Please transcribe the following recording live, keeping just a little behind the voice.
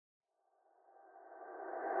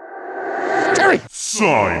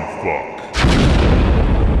Sorry. Sign fuck.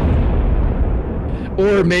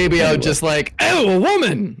 Or maybe I would just like, oh, a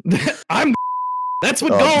woman. I'm. That's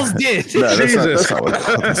what Gauls did. No, Jesus. that's not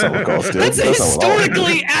what Gauls did. That's not what all-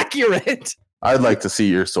 historically accurate. I'd like to see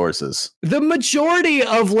your sources. The majority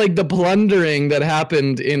of like the plundering that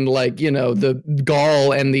happened in like, you know, the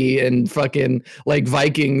Gaul and fucking like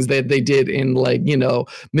Vikings that they did in like, you know,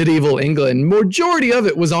 medieval England, majority of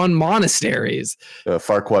it was on monasteries.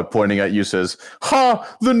 Farquaad pointing at you says,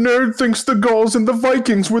 "Ha! The nerd thinks the Gauls and the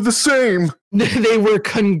Vikings were the same." They were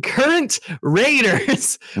concurrent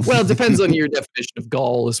raiders. Well, it depends on your definition of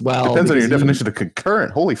Gaul as well. Depends on your definition of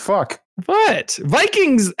concurrent. Holy fuck. But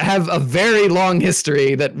Vikings have a very long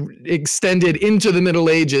history that extended into the Middle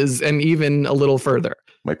Ages and even a little further.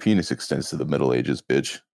 My penis extends to the Middle Ages,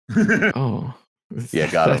 bitch. Oh.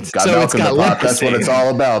 Yeah, got him. Got So Malcolm it's the got Pop. leprosy. That's what it's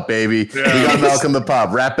all about, baby. Yeah. We got Malcolm the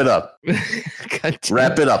Pop. Wrap it up. God damn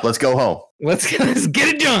Wrap it up. Let's go home. Let's get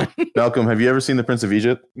it done. Malcolm, have you ever seen The Prince of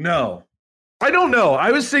Egypt? No. I don't know.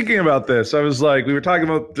 I was thinking about this. I was like, we were talking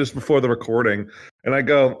about this before the recording, and I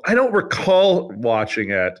go, I don't recall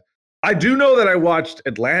watching it. I do know that I watched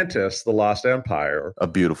Atlantis, The Lost Empire. A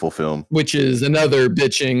beautiful film. Which is another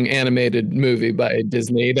bitching animated movie by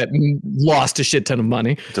Disney that lost a shit ton of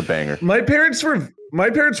money. It's a banger. My parents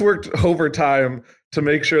worked overtime to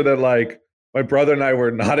make sure that like my brother and I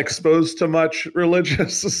were not exposed to much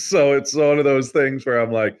religious. So it's one of those things where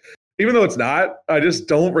I'm like, even though it's not, I just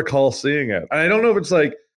don't recall seeing it. And I don't know if it's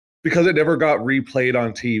like because it never got replayed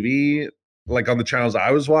on TV, like on the channels I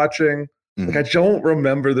was watching. Like I don't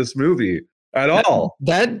remember this movie at all.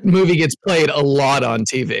 That movie gets played a lot on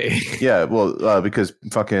TV. Yeah, well, because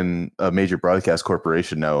fucking a major broadcast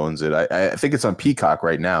corporation now owns it. I think it's on Peacock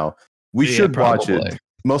right now. We should watch it,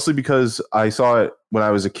 mostly because I saw it when I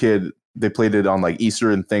was a kid. They played it on like Easter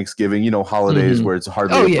and Thanksgiving, you know, holidays where it's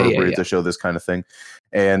hardly appropriate to show this kind of thing.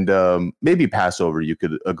 And maybe Passover, you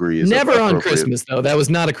could agree. Is Never on Christmas, though. That was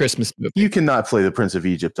not a Christmas movie. You cannot play The Prince of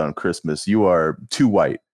Egypt on Christmas. You are too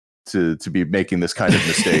white to be making this kind of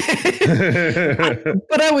mistake.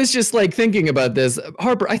 But I was just like thinking about this.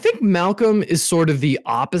 Harper, I think Malcolm is sort of the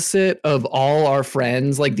opposite of all our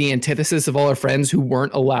friends, like the antithesis of all our friends who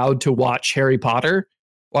weren't allowed to watch Harry Potter.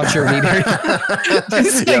 Watch your reader.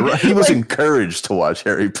 He was encouraged to watch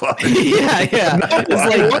Harry Potter. Yeah.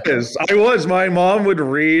 I was. My mom would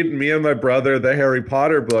read me and my brother the Harry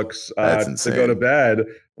Potter books to go to bed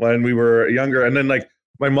when we were younger. And then like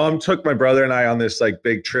my mom took my brother and I on this like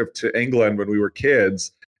big trip to England when we were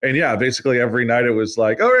kids. And yeah, basically every night it was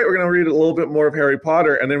like, all right, we're going to read a little bit more of Harry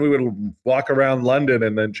Potter. And then we would walk around London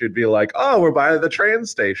and then she'd be like, oh, we're by the train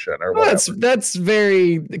station or whatever. That's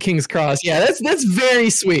very King's Cross. Yeah, that's very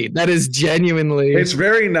sweet. That is genuinely. It's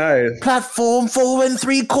very nice. Platform 4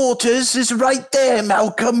 3/4 is right there,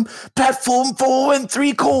 Malcolm. Platform 4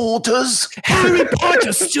 3/4. Harry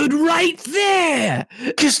Potter stood right there.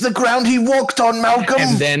 Kiss the ground he walked on, Malcolm.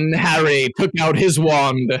 And then Harry took out his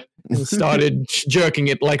wand and started jerking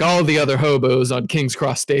it like all the other hobos on King's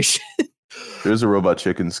Cross Station. There's a Robot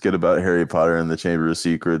Chicken skit about Harry Potter and the Chamber of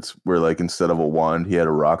Secrets where, like, instead of a wand, he had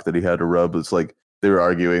a rock that he had to rub. It's like they were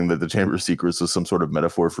arguing that the Chamber of Secrets was some sort of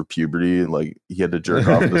metaphor for puberty, and like he had to jerk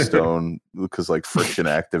off the stone because like friction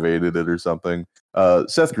activated it or something.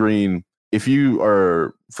 Seth Green, if you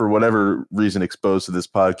are for whatever reason exposed to this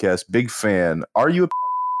podcast, big fan. Are you a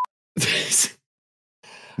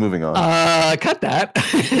Moving on. Cut that.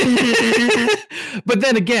 But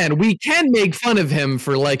then again, we can make fun of him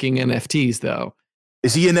for liking NFTs, though.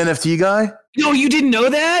 Is he an NFT guy? No, you didn't know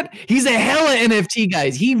that? He's a hella NFT guy.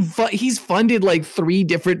 He's funded like 3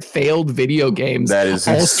 different failed video games that is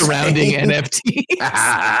all insane. Surrounding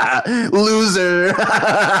NFTs. Loser.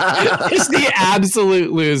 He's the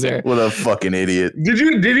absolute loser. What a fucking idiot. Did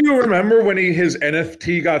you remember when his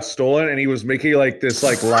NFT got stolen and he was making like this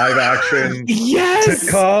like live action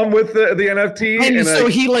sitcom with the NFT? And so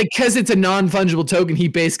he like, because it's a non-fungible token, he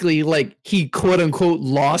basically like he quote unquote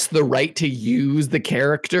lost the right to use the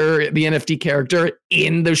character, the NFT character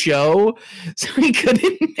in the show, so he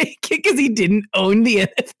couldn't make it because he didn't own the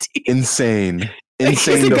NFT. Insane to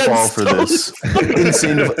fall for this.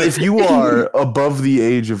 Insane. If you are above the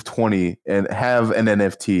age of 20 and have an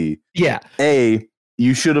NFT,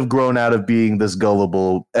 you should have grown out of being this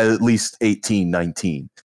gullible at least 18, 19.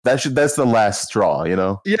 That's the last straw, you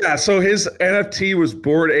know? Yeah, so his NFT was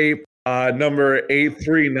Bored Ape number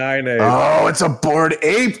 8398. Oh, it's a Bored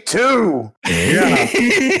Ape too. Yeah.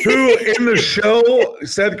 Who in the show,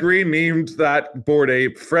 Seth Green named that Bored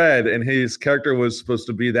Ape Fred, and his character was supposed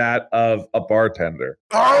to be that of a bartender.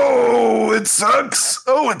 Oh, it sucks.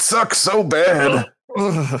 Oh, it sucks so bad.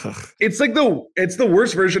 It's like the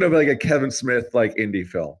worst version of like a Kevin Smith like indie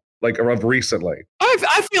film, like of recently.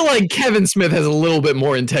 I feel like Kevin Smith has a little bit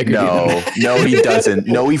more integrity. No, he doesn't.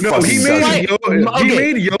 No, he fucking doesn't. He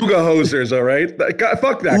made yoga hosers, all right?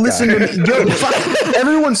 Fuck that Listen guy. to me.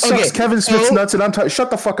 Everyone sucks Kevin Smith's nuts, and I'm tired. Shut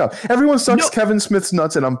the fuck up. Everyone sucks Kevin Smith's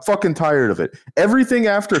nuts, and I'm fucking tired of it. Everything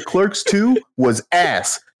after Clerks 2 was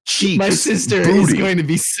ass. My sister is going to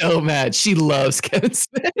be so mad. She loves Kevin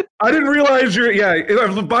Smith. I didn't realize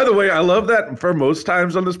by the way, I love that for most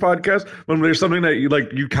times on this podcast, when there's something that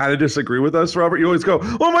you kind of disagree with us, Robert, you always go,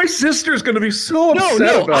 well, my sister's going to be so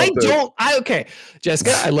upset about this. Okay,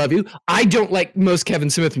 Jessica, I love you. I don't like most Kevin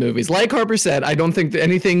Smith movies. Like Harper said, I don't think that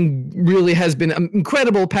anything really has been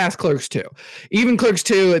incredible past Clerks 2. Even Clerks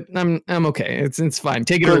 2, I'm okay. It's fine.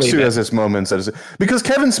 Take it or leave it. Clerks 2 has its moments. Because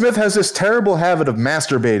Kevin Smith has this terrible habit of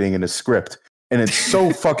masturbating in his script, and it's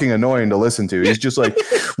so fucking annoying to listen to. He's just like,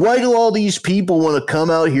 why do all these people want to come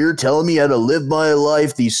out here telling me how to live my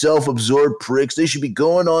life? These self-absorbed pricks, they should be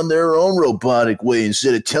going on their own robotic way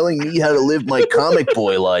instead of telling me how to live my comic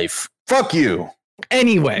boy life. Fuck you.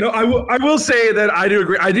 Anyway, no, I will say that I do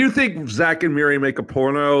agree. I do think Zach and Miri Make a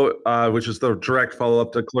Porno, which is the direct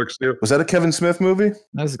follow-up to Clerks 2. Was that a Kevin Smith movie?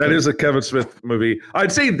 That is a Kevin Smith movie.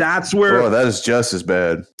 I'd say that's where. Oh, that is just as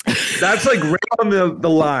bad. That's like right on the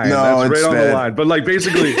line. No, that's it's right on bad. the line. But like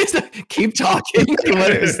basically, keep talking.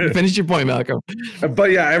 Finish your point, Malcolm.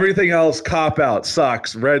 But yeah, everything else, Cop Out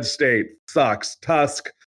sucks. Red State sucks.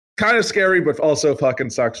 Tusk, kind of scary, but also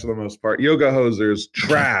fucking sucks for the most part. Yoga Hosers,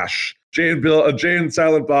 trash. Jay and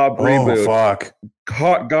Silent Bob reboot. Oh fuck.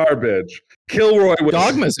 Hot garbage. Kilroy was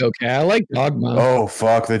Dogma's okay. I like Dogma. Oh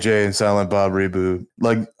fuck the Jay and Silent Bob reboot.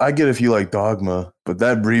 Like, I get if you like Dogma, but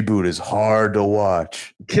that reboot is hard to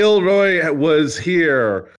watch. Kilroy was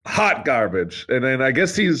here. Hot garbage. And then I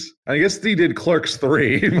guess he did Clerks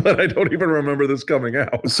 3, but I don't even remember this coming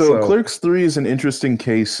out. So Clerks 3 is an interesting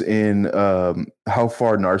case in how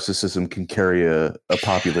far narcissism can carry a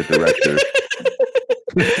popular director.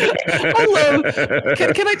 I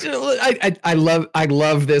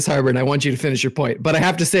love this, Harbor, and I want you to finish your point, but I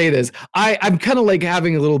have to say this. I'm kind of like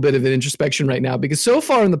having a little bit of an introspection right now, because so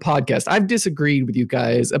far in the podcast, I've disagreed with you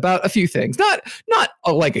guys about a few things, not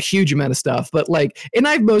like a huge amount of stuff, but and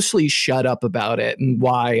I've mostly shut up about it and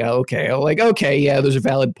why. Okay, yeah, those are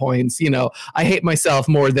valid points. I hate myself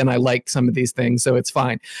more than I like some of these things, so it's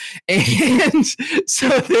fine. And so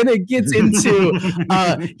then it gets into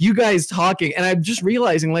you guys talking, and I'm just realizing,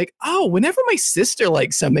 whenever my sister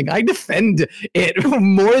likes something, I defend it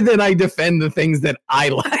more than I defend the things that I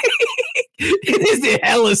like. It is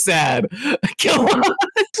hella sad. Come on.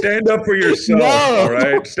 Stand up for yourself. All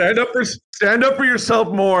right. Stand up for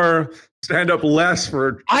yourself more. Stand up less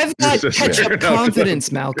for. I've got ketchup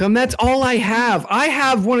confidence, Malcolm. That's all I have. I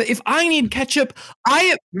have one. If I need ketchup,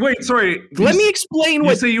 Wait, sorry. Let me explain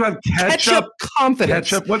what. You say you have ketchup confidence.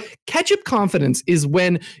 Ketchup. What? Ketchup confidence is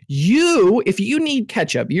when if you need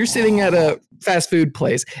ketchup, you're sitting at a fast food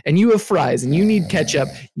place and you have fries and you need ketchup.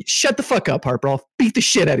 Shut the fuck up, Harper. I'll beat the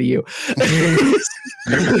shit out of you.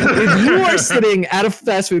 If you are sitting at a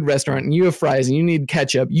fast food restaurant and you have fries and you need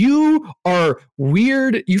ketchup, you are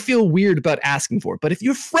weird. You feel weird about asking for it. But if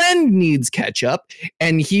your friend needs ketchup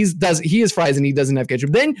and he has fries and he doesn't have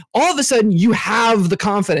ketchup, then all of a sudden you have the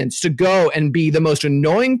confidence to go and be the most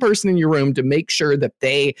annoying person in your room to make sure that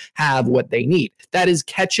they have what they need. That is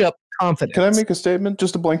ketchup confidence. Can I make a statement,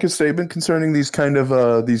 just a blanket statement concerning these kind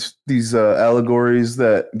of these allegories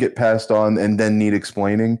that get passed on and then need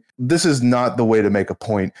explaining? This is not the way to make a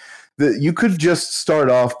point. You could just start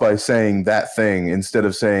off by saying that thing instead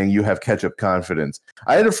of saying you have ketchup confidence.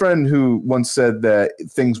 I had a friend who once said that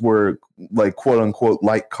things were like quote unquote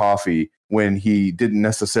like coffee when he didn't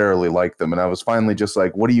necessarily like them. And I was finally just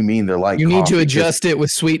like, what do you mean they're like coffee? You need to adjust it with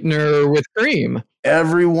sweetener or with cream.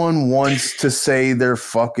 Everyone wants to say their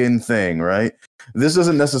fucking thing, right? This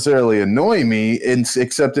doesn't necessarily annoy me,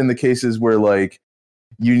 except in the cases where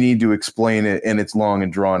you need to explain it and it's long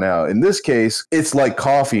and drawn out. In this case, it's like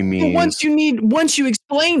coffee means. Once you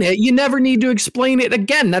explain it, you never need to explain it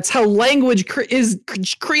again. That's how language is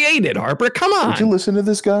created, Harper. Come on. Did you listen to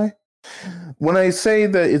this guy? When I say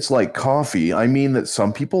that it's like coffee, I mean that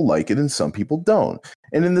some people like it and some people don't.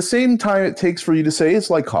 And in the same time it takes for you to say it's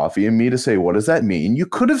like coffee and me to say, what does that mean? You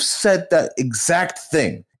could have said that exact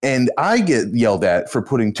thing. And I get yelled at for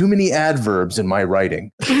putting too many adverbs in my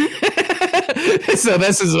writing. So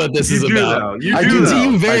this is what this is about. I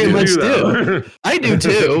do very much do. I do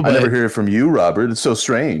too. I never hear it from you, Robert. It's so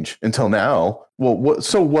strange until now. Well,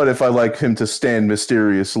 what if I like him to stand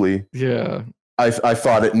mysteriously? Yeah. I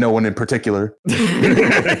thought it. No one in particular.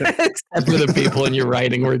 Except for the people in your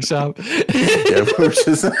writing workshop. Yeah, we're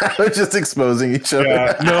just exposing each other.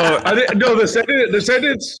 Yeah, no.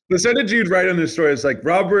 The sentence you'd write in this story is like,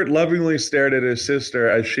 Robert lovingly stared at his sister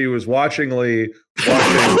as she was watchingly watching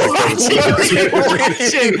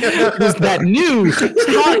that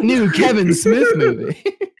new Kevin Smith movie.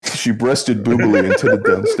 She breasted boobily into the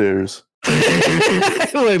downstairs.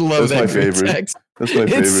 I love that. That's my favorite. Text. That's my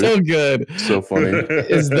favorite. It's so good. So funny.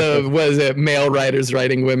 Was it male writers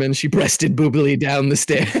writing women? She breasted boobily down the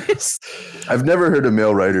stairs. I've never heard a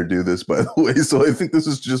male writer do this, by the way. So I think this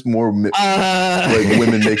is just more like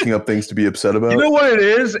women making up things to be upset about. You know what it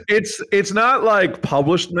is? It's not like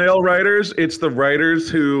published male writers. It's the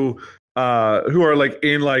writers who are like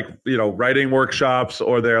in like, you know, writing workshops,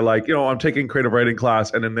 or they're like, you know, I'm taking creative writing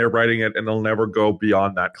class, and then they're writing it and they'll never go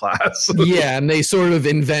beyond that class. Yeah, and they sort of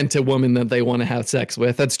invent a woman that they want to have sex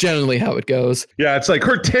with. That's generally how it goes. Yeah, it's like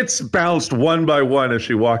her tits bounced one by one as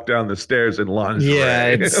she walked down the stairs in lingerie. Yeah,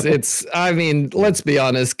 it's I mean, let's be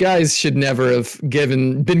honest, guys should never have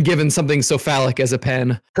been given something so phallic as a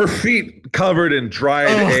pen. Her feet covered in dried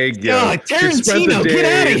egg yolk. Tarantino, get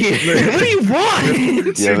out of here. What do you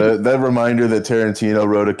want? Yeah, that reminder that Tarantino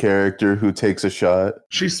wrote a character who takes a shot.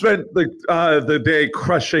 She spent the day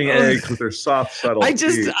crushing eggs with her soft, subtle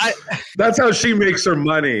teeth. That's how she makes her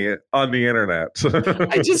money on the internet.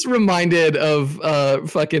 I just reminded of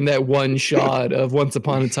fucking that one shot of Once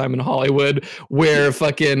Upon a Time in Hollywood where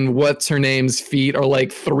fucking what's her name's feet are like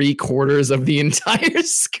 3/4 of the entire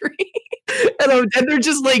screen. And they're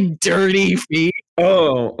just like dirty feet.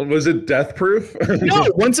 Oh, was it Death Proof? No,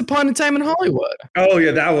 Once Upon a Time in Hollywood. Oh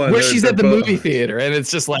yeah, that one. Where she's at the movie theater, and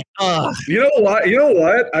it's just like, ugh. You know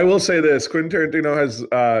what? I will say this: Quentin Tarantino has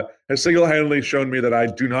single-handedly shown me that I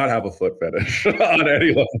do not have a foot fetish on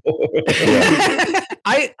any level.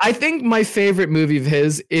 I think my favorite movie of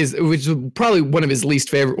his which is probably one of his least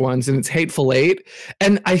favorite ones, and it's Hateful Eight.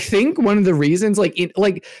 And I think one of the reasons,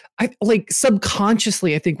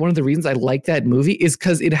 subconsciously, I think one of the reasons I like that movie is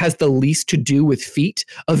because it has the least to do with feet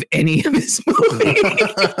of any of his movies.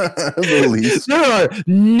 The least. There are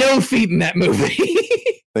no feet in that movie.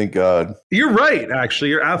 Thank God. You're right. Actually,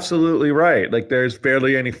 you're absolutely right. Like, there's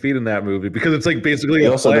barely any feet in that movie because it's like basically. He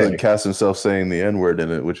also doesn't cast himself saying the N-word in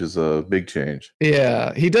it, which is a big change.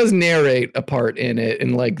 Yeah, he does narrate a part in it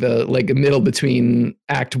in like the middle between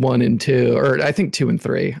Act 1 and 2, or I think 2 and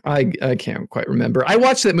 3. I can't quite remember. I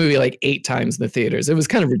watched that movie like 8 times in the theaters. It was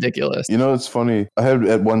kind of ridiculous. You know, it's funny. I had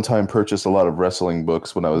at one time purchased a lot of wrestling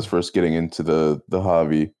books when I was first getting into the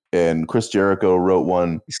hobby. And Chris Jericho wrote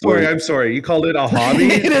one. I'm sorry. You called it a hobby?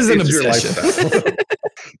 It is an obsession.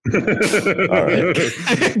 All right.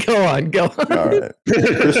 Go on. All right.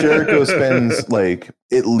 Chris Jericho spends like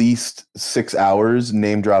at least 6 hours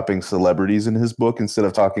name dropping celebrities in his book instead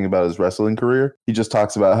of talking about his wrestling career. He just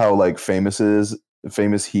talks about how like famous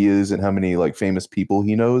he is and how many like famous people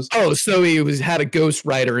he knows. Oh, so he had a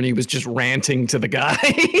ghostwriter and he was just ranting to the guy.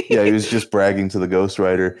 Yeah, he was just bragging to the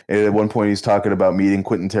ghostwriter. And at one point he's talking about meeting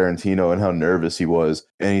Quentin Tarantino and how nervous he was.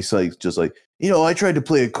 And he's like, just like, you know, I tried to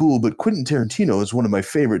play it cool, but Quentin Tarantino is one of my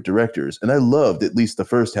favorite directors. And I loved at least the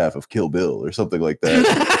first half of Kill Bill or something like that.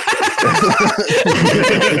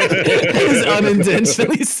 It was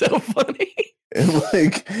unintentionally so funny. And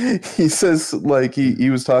like, he says like he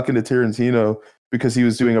was talking to Tarantino because he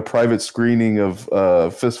was doing a private screening of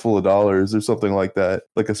Fistful of Dollars or something like that,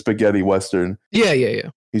 like a spaghetti western. Yeah.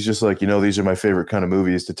 He's just like, you know, these are my favorite kind of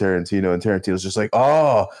movies to Tarantino. And Tarantino's just like,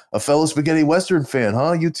 oh, a fellow spaghetti western fan,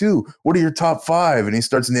 huh? You too. What are your top 5? And he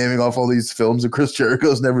starts naming off all these films that Chris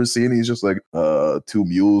Jericho's never seen. He's just like, 2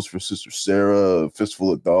 Mules for Sister Sarah, Fistful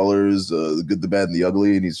of Dollars, The Good, the Bad, and the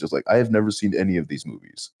Ugly. And he's just like, I have never seen any of these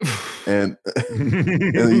movies. and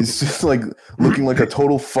he's just like looking like a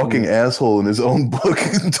total fucking asshole in his own book,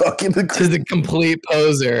 talking to the complete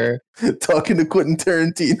poser, talking to Quentin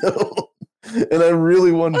Tarantino. And I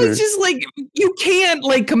really wonder. It's just like, you can't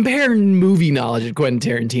like compare movie knowledge to Quentin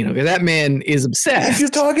Tarantino because that man is obsessed. If you're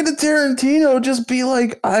talking to Tarantino, just be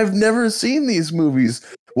like, I've never seen these movies.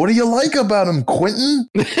 What do you like about him, Quentin?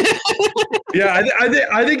 Yeah,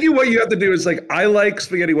 I think what you have to do is like, I like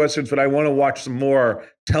spaghetti westerns, but I want to watch some more.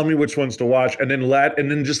 Tell me which ones to watch, and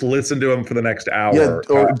then just listen to him for the next hour. Yeah,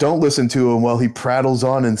 or don't listen to him while he prattles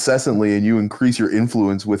on incessantly, and you increase your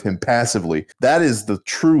influence with him passively. That is the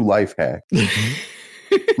true life hack.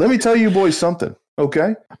 Let me tell you boys something,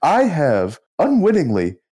 okay? I have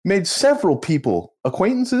unwittingly made several people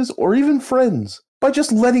acquaintances or even friends by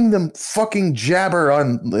just letting them fucking jabber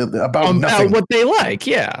on about nothing. What they like,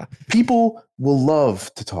 yeah. People will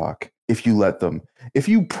love to talk if you let them. If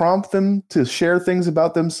you prompt them to share things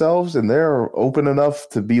about themselves and they're open enough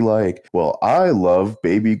to be like, well, I love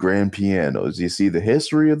baby grand pianos. You see, the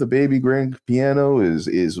history of the baby grand piano is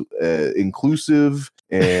inclusive.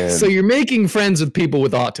 And so you're making friends with people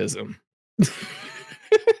with autism.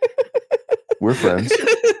 We're friends.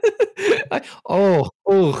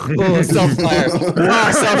 Self-fire.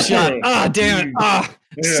 Self-shot. Damn it.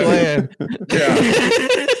 Slam. Yeah.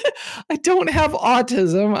 I don't have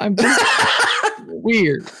autism. I'm just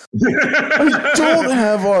weird. I don't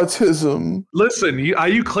have autism. Listen,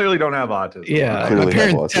 you clearly don't have autism. Yeah, my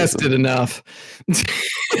parents tested enough.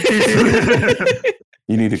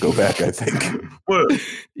 You need to go back, I think.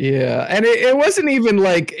 Yeah, and it wasn't even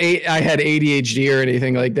like I had ADHD or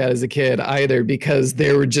anything like that as a kid either, because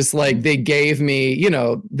they were just like, they gave me,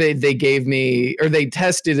 they gave me, or they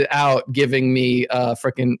tested it out giving me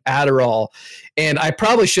freaking Adderall, and I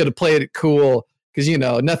probably should have played it cool, because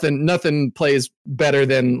nothing plays better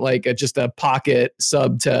than like just a pocket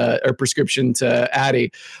sub to or prescription to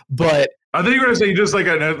Addy, but. I think you were going to say you just like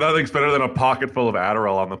nothing's better than a pocket full of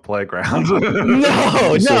Adderall on the playground.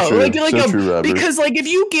 No, true, because like if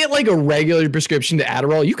you get like a regular prescription to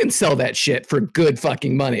Adderall, you can sell that shit for good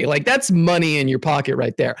fucking money. Like that's money in your pocket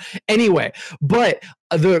right there. Anyway, but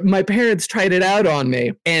my parents tried it out on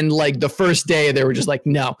me, and like the first day they were just like,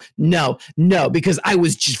 no, because I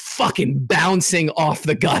was just fucking bouncing off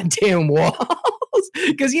the goddamn walls.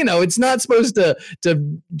 Because it's not supposed to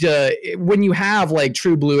when you have like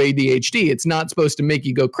true blue ADHD, it's not supposed to make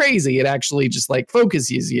you go crazy. It actually just like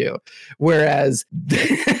focuses you. Whereas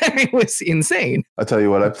it was insane. I tell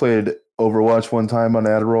you what, I played Overwatch one time on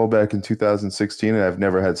Adderall back in 2016, and I've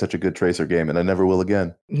never had such a good Tracer game, and I never will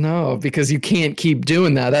again. No, because you can't keep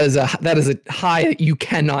doing that. That is a high that you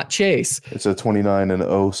cannot chase. It's a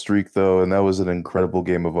 29-0 streak though, and that was an incredible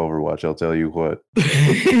game of Overwatch. I'll tell you what.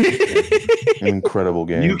 Incredible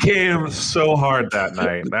game. You came so hard that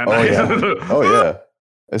night. Yeah. Oh yeah.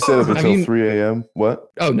 I stayed up until 3 a.m.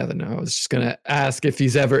 What? Oh, nothing. No, I was just gonna ask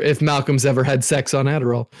if Malcolm's ever had sex on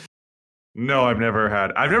Adderall. No, I've never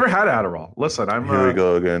had Adderall. Listen, Here we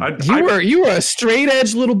go again. You were a straight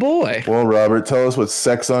edge little boy. Well, Robert, tell us what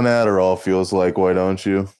sex on Adderall feels like. Why don't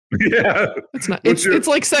you? Yeah, it's not. It's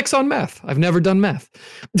like sex on meth. I've never done meth.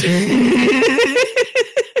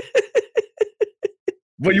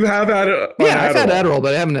 But you have had it. Yeah, I've had Adderall,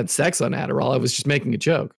 but I haven't had sex on Adderall. I was just making a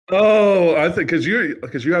joke. Oh, I think because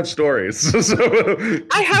you have stories. So.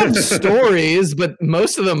 I have stories, but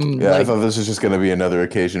most of them. Yeah, I thought this was just going to be another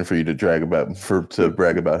occasion for you to brag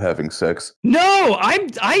about having sex. No,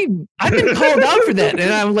 I've been called out for that,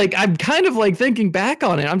 and I'm kind of like thinking back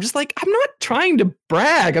on it. I'm just like, I'm not trying to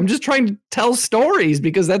brag. I'm just trying to tell stories,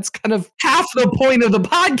 because that's kind of half the point of the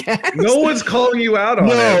podcast. No one's calling you out on it.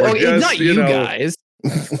 No, it's not you guys.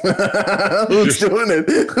 Who's doing it?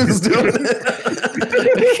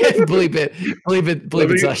 Bleep it,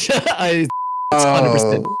 Sasha.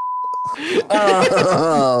 100%.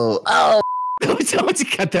 Oh. Don't you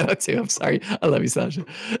cut that out too? I'm sorry. I love you, Sasha.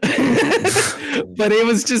 But it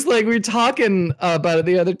was just like we were talking about it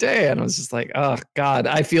the other day, and I was just like, oh God,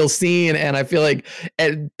 I feel seen, and I feel like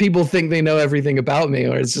people think they know everything about me,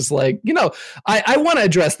 or it's just like, I want to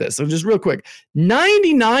address this. So just real quick,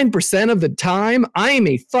 99% of the time, I am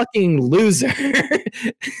a fucking loser.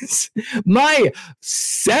 My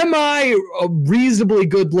semi-reasonably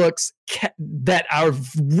good looks that are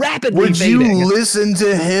rapidly fading. Would you listen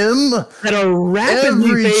to him? That are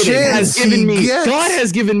rapidly fading God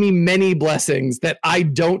has given me many blessings that I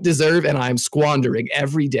don't deserve, and I'm squandering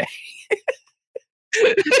every day.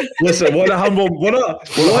 Listen, what a humble guy. What a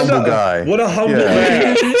humble man. What a humble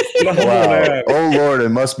man. Oh Lord, it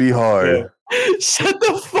must be hard. Yeah. Shut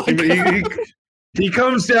the fuck up. He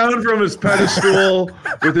comes down from his pedestal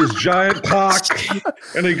with his giant cock,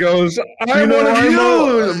 and he goes, I know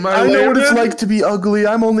what it's like to be ugly.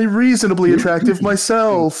 I'm only reasonably attractive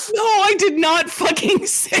myself. No, I did not fucking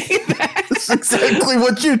say that. That's exactly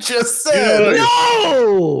what you just said.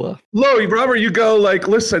 No! Robert, you go like,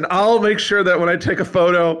 listen, I'll make sure that when I take a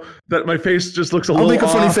photo that my face just looks a little off. I'll make a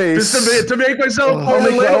funny face. Just to make myself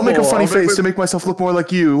I'll make a funny face to make myself look more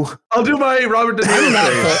like you. I'll do my Robert De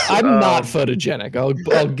Niro face. I'm not photogenic.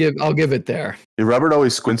 I'll give it there. Yeah, Robert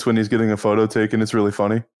always squints when he's getting a photo taken. It's really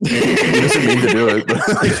funny. He doesn't mean to do it, but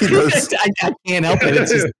he does. I can't help it.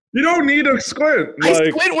 It's just, you don't need to squint. I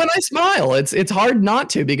squint when I smile. It's hard not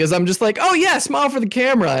to, because I'm just like, oh yeah, smile for the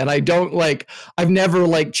camera, and I don't I've never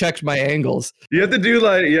checked my angles. You have to do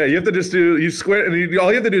you squint, and all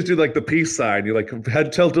you have to do is do the peace sign. You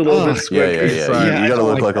head tilt a little bit, squint. Yeah. You gotta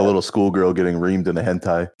look like a little schoolgirl getting reamed in a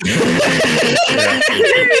hentai.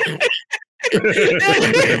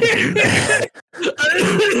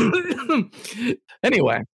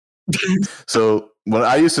 Anyway. So when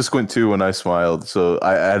I used to squint too when I smiled, so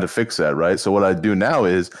I had to fix that, right? So what I do now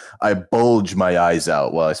is I bulge my eyes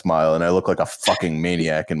out while I smile, and I look like a fucking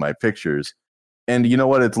maniac in my pictures. And you know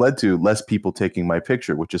what? It's led to less people taking my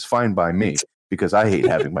picture, which is fine by me because I hate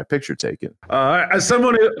having my picture taken. As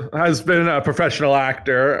someone who has been a professional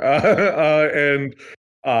actor and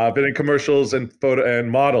been in commercials and photo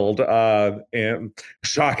and modeled, and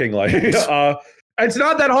shockingly, it's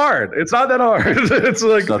not that hard. It's not that hard. It's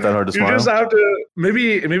like it's not that hard to smile. You just have to.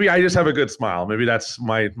 Maybe I just have a good smile. Maybe that's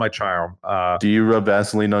my charm. Do you rub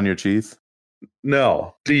Vaseline on your teeth?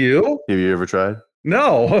 No. Do you? Have you ever tried?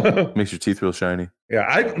 No. Makes your teeth real shiny.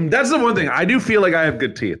 Yeah, that's the one thing. I do feel like I have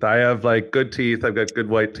good teeth. I have like good teeth. I've got good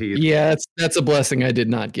white teeth. Yeah, that's a blessing I did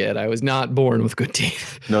not get. I was not born with good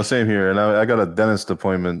teeth. No, same here. And I got a dentist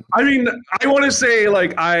appointment. I mean, I want to say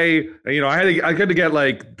like I had to get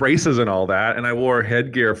like braces and all that, and I wore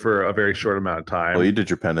headgear for a very short amount of time. Well, you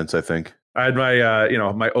did your penance, I think. I had my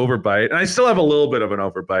my overbite, and I still have a little bit of an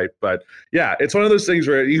overbite, but yeah, it's one of those things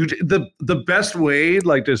where the best way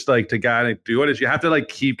like just like to kind of do it is you have to like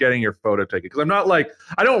keep getting your photo taken, because I'm not like,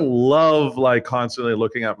 I don't love like constantly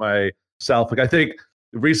looking at myself. Like I think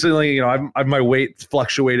recently, I've my weight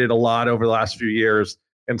fluctuated a lot over the last few years,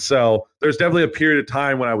 and so there's definitely a period of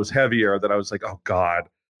time when I was heavier that I was like, oh God,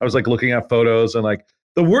 I was like looking at photos, and like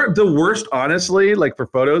the worst honestly like for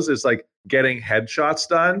photos is like getting headshots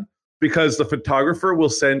done, because the photographer will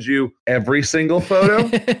send you every single photo.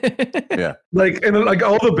 Yeah. Like, and like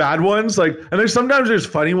all the bad ones, like, and there's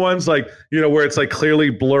funny ones, like, where it's like clearly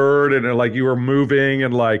blurred and like you were moving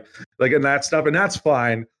and like and that stuff, and that's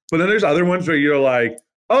fine. But then there's other ones where you're like,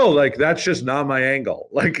 oh, like that's just not my angle.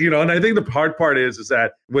 Like, and I think the hard part is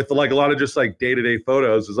that with like a lot of just like day-to-day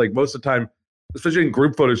photos is like most of the time, especially in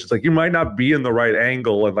group photos, it's like you might not be in the right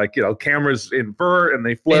angle, and like cameras invert and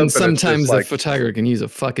they flip. And sometimes the photographer can use a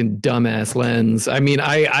fucking dumbass lens. I mean,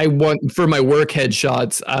 I want for my work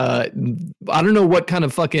headshots. I don't know what kind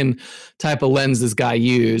of fucking type of lens this guy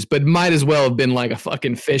used, but might as well have been like a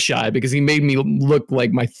fucking fisheye, because he made me look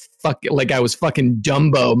like like I was fucking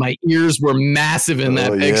Dumbo. My ears were massive in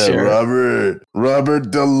that picture. Yeah,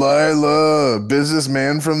 Robert Delilah,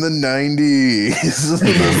 businessman from the 90s. The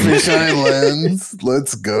fisheye lens.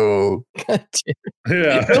 Let's go. God damn.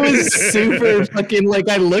 Yeah. It was super fucking like,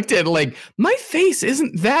 I looked at it like, my face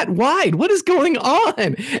isn't that wide. What is going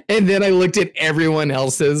on? And then I looked at everyone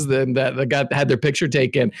else's that had their picture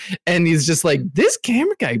taken, and he's just like, this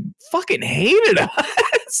camera guy fucking hated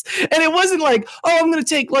us. And it wasn't like, oh, I'm gonna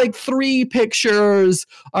take like 3 pictures,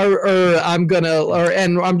 or I'm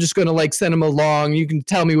just gonna like send him along. You can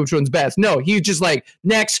tell me which one's best. No, he just like,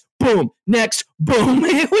 next, boom.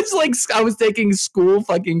 It was like I was taking school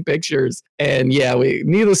fucking pictures. And yeah,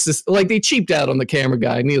 needless to like, they cheaped out on the camera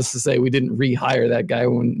guy. Needless to say, we didn't rehire that guy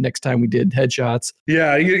when next time we did headshots.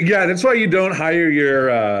 Yeah, that's why you don't hire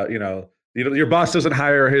your boss doesn't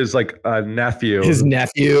hire his like nephew. His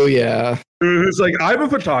nephew, yeah. Who's like, I'm a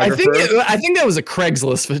photographer. I think that was a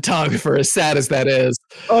Craigslist photographer, as sad as that is.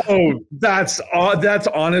 Oh, that's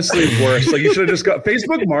honestly worse. Like, you should have just got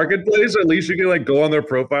Facebook Marketplace. At least you can like go on their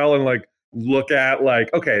profile and like look at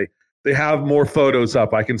like, okay, they have more photos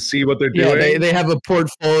up. I can see what they're doing. Yeah, they have a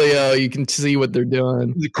portfolio. You can see what they're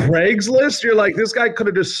doing. The Craigslist, you're like, this guy could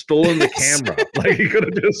have just stolen the camera. Like, he could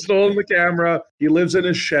have just stolen the camera. He lives in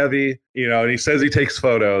his Chevy, and he says he takes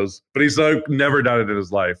photos, but he's like never done it in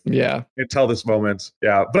his life. Yeah. Until this moment.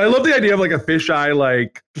 Yeah. But I love the idea of like a fisheye,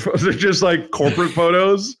 like just like corporate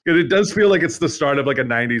photos. And it does feel like it's the start of like a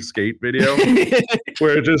 90s skate video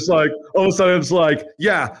where it's just like, all of a sudden it's like,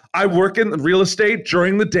 yeah, I work in real estate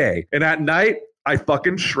during the day, and at night I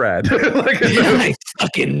fucking shred. I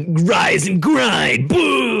fucking rise and grind.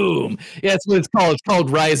 Boom. Yeah, that's what it's called. It's called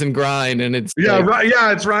rise and grind, and it's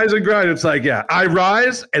it's rise and grind. It's like, yeah, I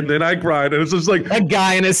rise and then I grind, and it's just like a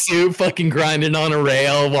guy in a suit fucking grinding on a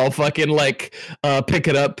rail while fucking like pick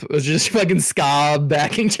it up. It was just fucking ska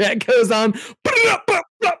backing track goes on.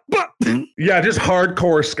 Yeah, just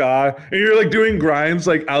hardcore ska, and you're like doing grinds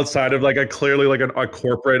like outside of like a clearly like a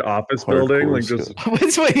corporate office building, like just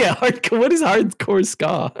hardcore. What is hardcore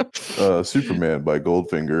ska? Superman by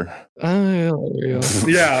Goldfinger. Oh,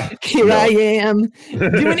 yeah. Here I am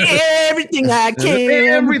doing everything I can.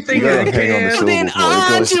 Everything I can. Then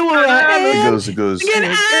on to where I am. It goes.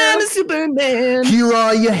 Again, I'm a Superman. Here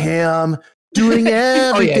I am. Doing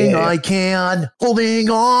everything I can, holding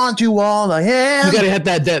on to all I have. You gotta have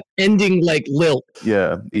that ending like lilt.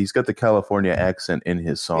 Yeah, he's got the California accent in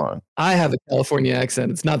his song. I have a California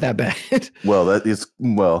accent. It's not that bad. Well, that is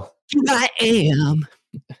Here I am.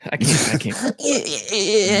 I can't.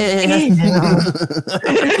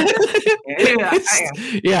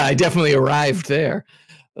 Yeah, I definitely arrived there.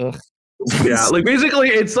 Ugh. Yeah, like basically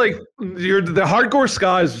it's like the hardcore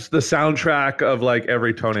ska is the soundtrack of like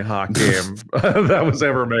every Tony Hawk game that was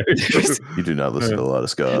ever made. You do not listen to a lot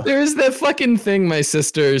of ska. There's that fucking thing my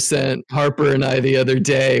sister sent Harper and I the other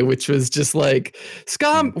day, which was just like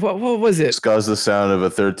ska. What was it? Ska's the sound of a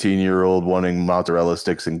 13-year-old wanting mozzarella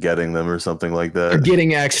sticks and getting them or something like that. Or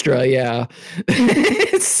getting extra, yeah.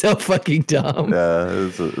 It's so fucking dumb. Yeah,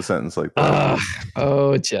 it's a sentence like that.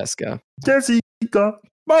 Oh, Jessica. Jessica,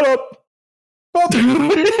 what up? What the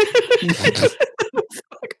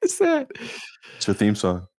fuck is that? It's her theme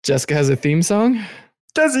song. Jessica has a theme song?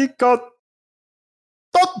 Jessica.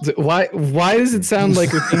 Why does it sound like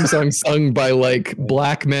her theme song sung by like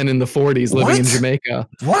black men in the 40s living in Jamaica?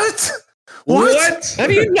 What?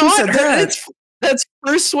 Have you not heard? That's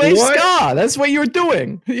first wave ska. That's what you were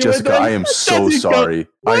doing. Jessica, I am so sorry.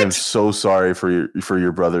 I am so sorry for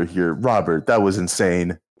your brother here. Robert, that was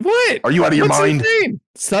insane. What? Are you out of your mind? Insane?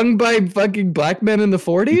 Sung by fucking black men in the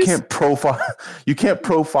 40s? You can't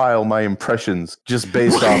profile my impressions just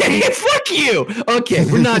based off. Fuck you. Okay,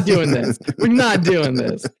 we're not doing this.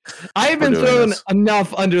 I have been thrown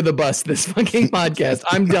enough under the bus this fucking podcast.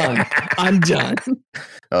 I'm done.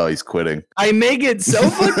 Oh, he's quitting. I make it so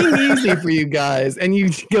fucking easy for you guys, and you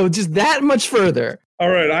go just that much further. All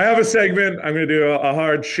right, I have a segment. I'm going to do a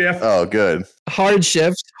hard shift. Oh, good. Hard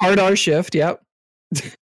R shift. Yep.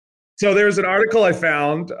 So there's an article I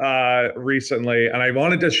found recently, and I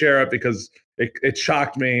wanted to share it because it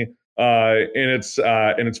shocked me in its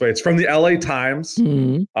way. It's from the LA Times.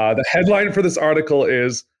 Mm-hmm. The headline for this article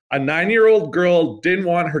is "A 9-year-old girl didn't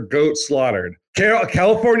want her goat slaughtered.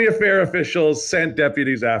 California fair officials sent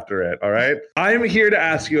deputies after it." All right. I'm here to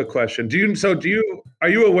ask you a question. Are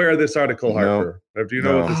you aware of this article, Harper? No. Do you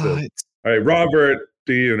know what this is? All right, Robert.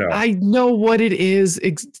 Do you know? I know what it is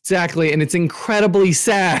exactly, and it's incredibly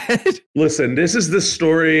sad. Listen, this is the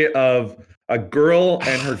story of a girl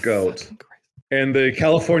and her goat, and the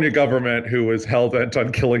California government who was hell-bent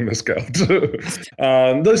on killing this goat.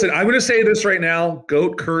 Listen, I'm going to say this right now.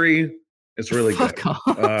 Goat curry is really good.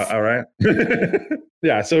 All right?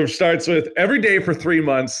 Yeah, so it starts with, every day for 3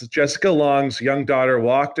 months, Jessica Long's young daughter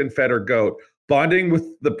walked and fed her goat, bonding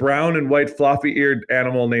with the brown and white floppy-eared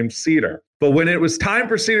animal named Cedar. But when it was time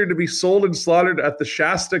for Cedar to be sold and slaughtered at the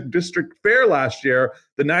Shasta District Fair last year,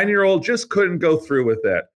 the 9-year-old just couldn't go through with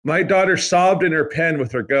it. My daughter sobbed in her pen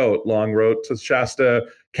with her goat, Long wrote to Shasta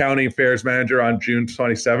County Fair's manager on June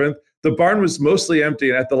 27th. The barn was mostly empty,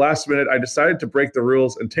 and at the last minute, I decided to break the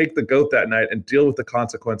rules and take the goat that night and deal with the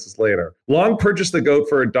consequences later. Long purchased the goat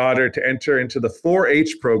for her daughter to enter into the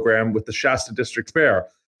 4-H program with the Shasta District Fair.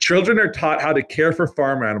 Children are taught how to care for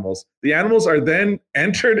farm animals. The animals are then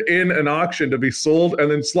entered in an auction to be sold and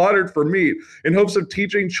then slaughtered for meat in hopes of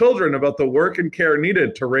teaching children about the work and care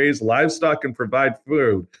needed to raise livestock and provide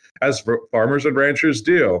food, as farmers and ranchers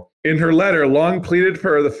do. In her letter, Long pleaded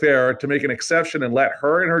for the fair to make an exception and let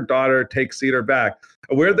her and her daughter take Cedar back.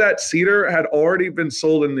 Aware that Cedar had already been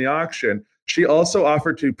sold in the auction, she also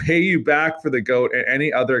offered to pay you back for the goat and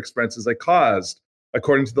any other expenses they caused,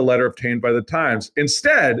 according to the letter obtained by the Times.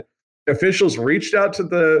 Instead, officials reached out to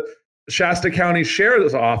the Shasta County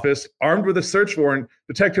Sheriff's Office. Armed with a search warrant,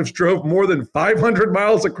 detectives drove more than 500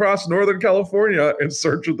 miles across Northern California in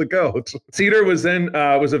search of the goat. Cedar was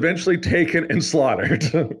eventually taken and slaughtered.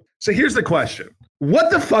 So here's the question.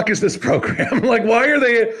 What the fuck is this program? Like, why do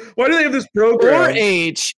they have this program?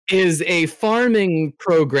 4-H is a farming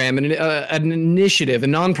program and an initiative, a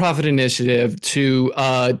nonprofit initiative to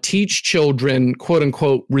teach children, quote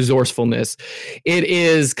unquote, resourcefulness. It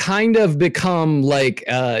is kind of become like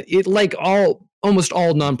almost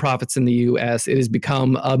all nonprofits in the U.S. It has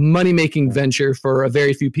become a money-making venture for a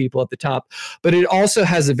very few people at the top, but it also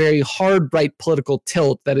has a very hard right political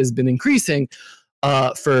tilt that has been increasing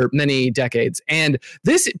for many decades. And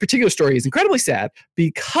this particular story is incredibly sad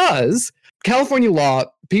because California law,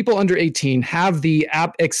 people under 18 have the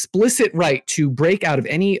explicit right to break out of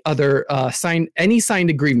any other signed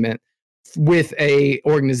agreement with a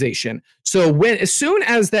organization. So as soon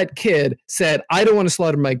as that kid said, "I don't want to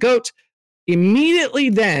slaughter my goat," immediately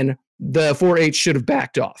then the 4-H should have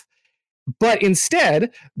backed off. But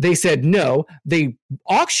instead, they said no. They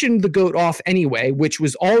auctioned the goat off anyway, which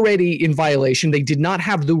was already in violation. They did not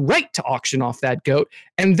have the right to auction off that goat.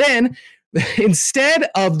 And then instead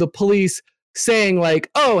of the police saying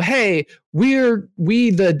like, "Oh, hey,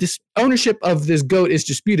 the ownership of this goat is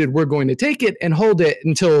disputed. We're going to take it and hold it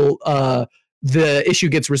until the issue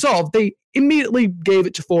gets resolved," they immediately gave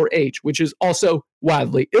it to 4-H, which is also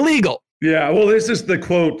wildly illegal. Yeah, well, this is the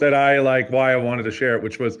quote that I like, why I wanted to share it,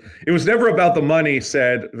 which was, "It was never about the money,"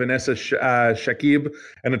 said Vanessa Shakib,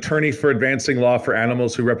 an attorney for advancing law for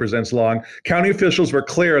animals who represents law. And county officials were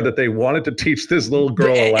clear that they wanted to teach this little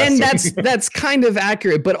girl a lesson. And that's kind of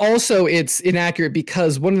accurate, but also it's inaccurate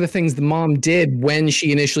because one of the things the mom did when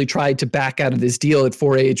she initially tried to back out of this deal at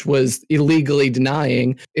 4-H was illegally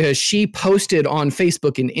denying. She posted on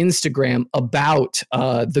Facebook and Instagram about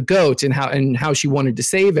the goat and how she wanted to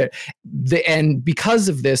save it. And because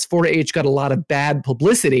of this, 4-H got a lot of bad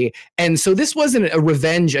publicity. And so this wasn't a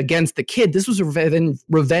revenge against the kid. This was a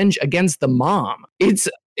revenge against the mom. It's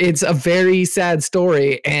a very sad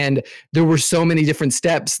story, and there were so many different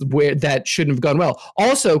steps where that shouldn't have gone well.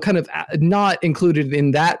 Also, kind of not included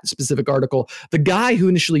in that specific article, the guy who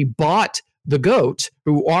initially bought the goat,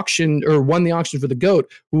 who auctioned or won the auction for the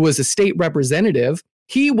goat, who was a state representative,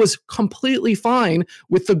 he was completely fine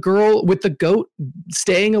with the goat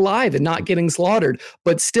staying alive and not getting slaughtered.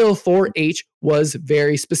 But still, 4-H was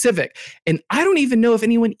very specific. And I don't even know if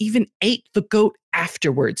anyone even ate the goat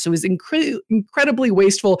afterwards. So it was incredibly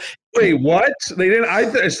wasteful. Wait, what? They didn't? I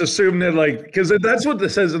just assumed that, like, because that's what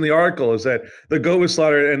this says in the article, is that the goat was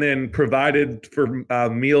slaughtered and then provided for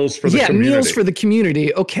meals for the community. Yeah, meals for the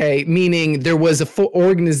community. Okay, meaning there was a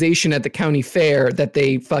organization at the county fair that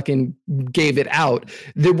they fucking gave it out.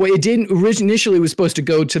 The way it didn't initially was supposed to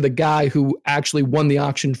go to the guy who actually won the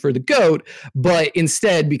auction for the goat, but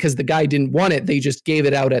instead, because the guy didn't want it, they just gave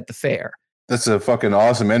it out at the fair. That's a fucking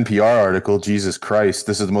awesome NPR article. Jesus Christ.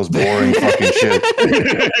 This is the most boring fucking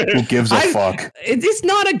shit. Who gives a fuck? It's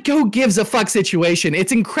not a go gives a fuck situation.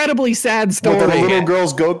 It's incredibly sad story. Well, the little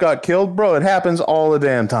girl's goat got killed, bro. It happens all the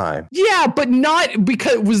damn time. Yeah, but not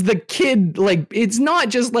because it was the kid. Like, it's not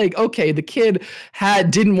just like, okay, the kid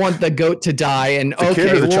didn't want the goat to die, and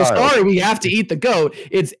okay, well, sorry, we have to eat the goat.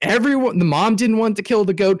 It's everyone. The mom didn't want to kill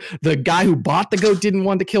the goat. The guy who bought the goat didn't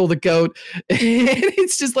want to kill the goat. And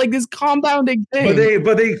it's just like this compounding thing.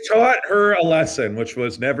 But they taught her a lesson, which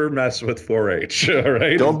was never mess with 4-H.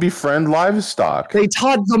 Right? Don't befriend livestock. They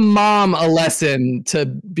taught the mom a lesson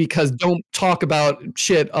because don't talk about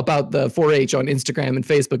shit about the 4-H on Instagram and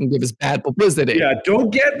Facebook and give us bad publicity. Yeah, don't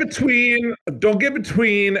get between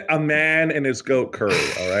a man and his goat curry.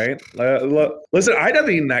 All right. Listen, I'd have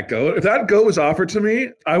eaten that goat. If that goat was offered to me,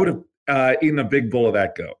 I would have eaten a big bowl of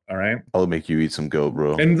that goat. All right. I'll make you eat some goat,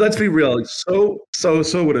 bro. And let's be real. So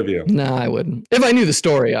would have you. No, I wouldn't. If I knew the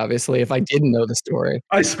story, obviously. If I didn't know the story.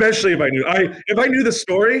 Especially if I knew the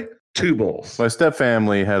story, 2 bowls. My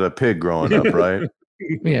stepfamily had a pig growing up, right?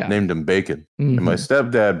 Yeah. Named him Bacon. Mm-hmm. And my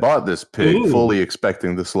stepdad bought this pig fully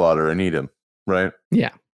expecting to slaughter and eat him, right?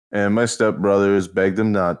 Yeah. And my stepbrothers begged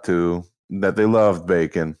him not to, that they loved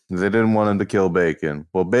Bacon. They didn't want him to kill Bacon.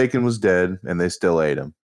 Well, Bacon was dead and they still ate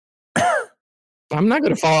him. I'm not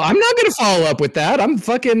gonna follow up with that.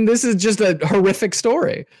 This is just a horrific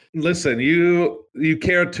story. Listen, you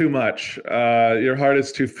care too much. Your heart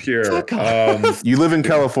is too pure. You live in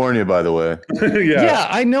California, by the way. Yeah,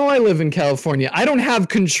 I know I live in California. I don't have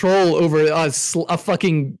control over a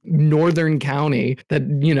fucking northern county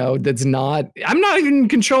that's not. I'm not even in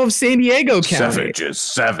control of San Diego County.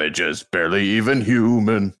 Savages, barely even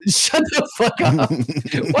human. Shut the fuck up.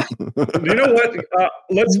 You know what?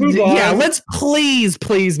 Let's move on. Yeah, let's please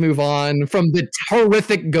move on from the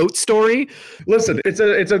horrific goat story. Listen, it's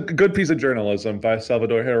a good piece of journalism by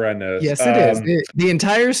Salvador Hernández. Yes, it is. The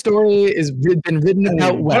entire story has been written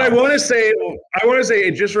about well. But I want to say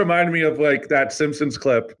it just reminded me of like that Simpsons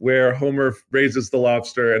clip where Homer raises the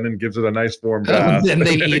lobster and then gives it a nice warm bath. Then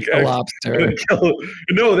they eat the lobster.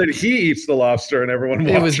 No, that he eats the lobster and everyone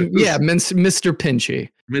watches. Mr. Pinchy.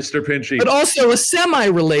 Mr. Pinchy. But also a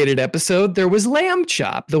semi-related episode, there was Lamb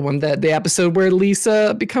Chop, the episode where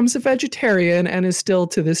Lisa becomes a vegetarian and is still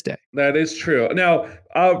to this day. That is true. Now,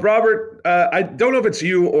 Robert, I don't know if it's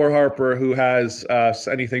you or Harper who has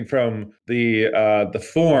anything from the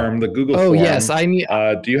form, the Google form. Oh, yes.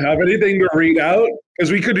 Do you have anything to read out?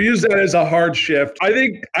 Because we could use that as a hard shift. I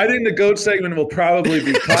think the goat segment will probably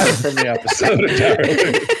be cut from the episode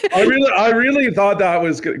entirely. I really thought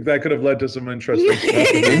that could have led to some interesting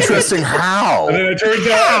stuff. Interesting how? And then it turns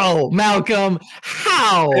out how, Malcolm?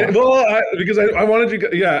 How? Because I wanted you.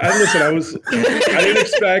 Yeah, and listen, I didn't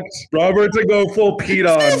expect Robert to go full PETA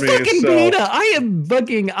on me. Fucking PETA.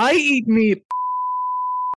 I eat meat.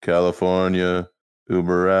 California,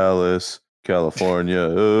 Uber Alice. California,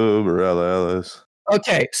 Uber Alice.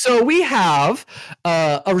 Okay, so we have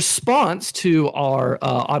a response to our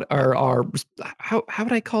how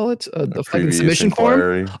would I call it? The fucking submission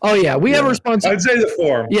inquiry. form. Oh yeah, we have a response. I'd say the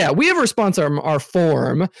form. Yeah, we have a response on our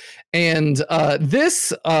form, and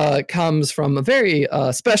this comes from a very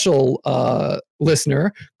special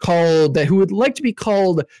listener who would like to be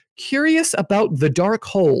called Curious About the Dark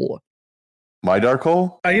Hole. My dark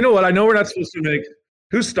hole? You know what? I know we're not supposed to make.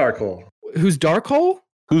 Who's dark hole? Who's dark hole?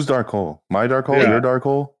 Who's dark hole? My dark hole? Yeah. Your dark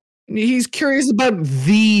hole? He's curious about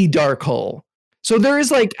the dark hole. So there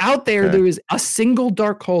is out there, there is a single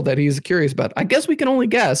dark hole that he's curious about. I guess we can only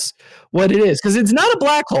guess what it is because it's not a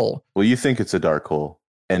black hole. Well, you think it's a dark hole.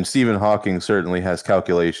 And Stephen Hawking certainly has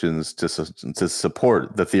calculations to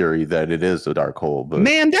support the theory that it is a dark hole. But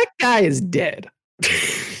man, that guy is dead.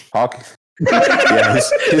 Hawking. Yeah,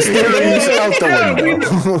 his theory is out the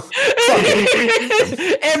window.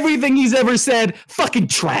 Everything he's ever said, fucking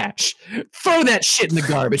trash. Throw that shit in the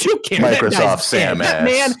garbage. Who cares? Microsoft Sam ass. That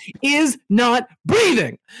man is not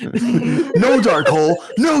breathing. No dark hole,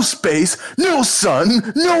 no space, no sun,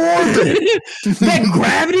 no orbit. That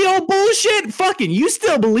gravity all bullshit? Fucking, you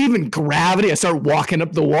still believe in gravity? I start walking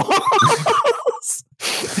up the walls.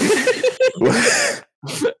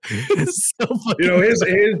 So his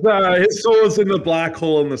soul is in the black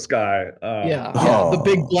hole in the sky. The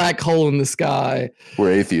big black hole in the sky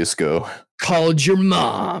where atheists go. Called your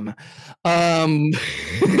mom. Okay,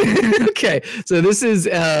 so this is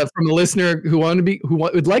from a listener who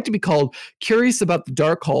would like to be called Curious About the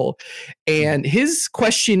Dark Hole, and his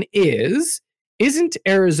question is: isn't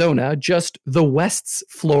Arizona just the West's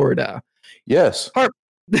Florida? Yes.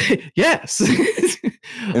 Yes.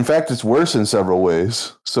 In fact, it's worse in several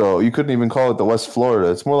ways. So you couldn't even call it the West Florida.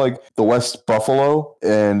 It's more like the West Buffalo.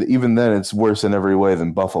 And even then, it's worse in every way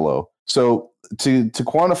than Buffalo. So to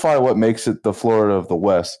quantify what makes it the Florida of the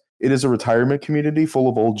West, it is a retirement community full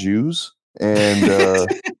of old Jews. And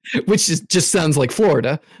which just sounds like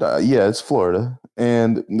Florida. Yeah, it's Florida.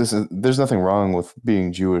 And there's nothing wrong with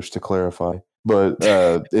being Jewish, to clarify. But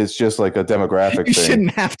it's just like a demographic you thing. You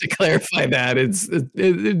shouldn't have to clarify that. It's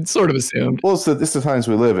sort of assumed. Well, it's the times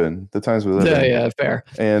we live in. Yeah, fair.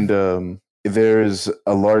 And there's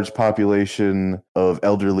a large population of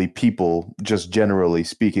elderly people, just generally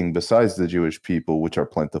speaking, besides the Jewish people, which are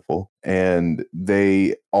plentiful. And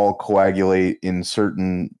they all coagulate in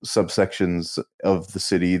certain subsections of the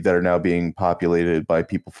city that are now being populated by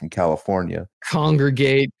people from California.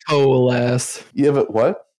 Congregate, coalesce. Yeah, but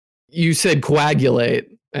what? You said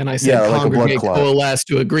coagulate, and I said congregate, coalesce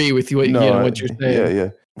to agree with you. What you're saying.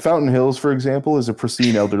 Yeah. Fountain Hills, for example, is a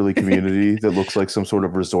pristine elderly community that looks like some sort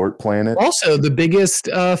of resort planet. Also, the biggest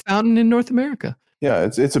fountain in North America. Yeah,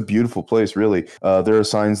 it's a beautiful place, really. There are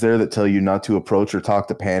signs there that tell you not to approach or talk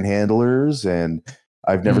to panhandlers, and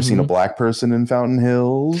I've never seen a black person in Fountain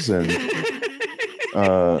Hills, and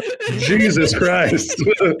Jesus Christ.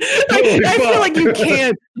 I feel like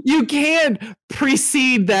you can't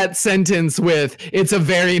precede that sentence with "it's a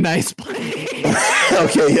very nice place."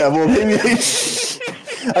 Okay, yeah, well maybe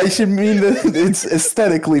I should mean that it's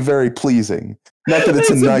aesthetically very pleasing. Not that it's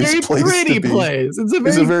a nice place to be.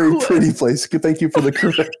 It's a very pretty place. Thank you for the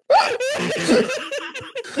correct.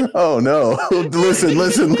 Oh no! Listen!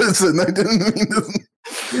 I didn't mean to.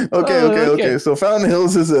 Okay. So Fountain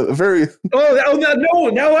Hills is a very. No!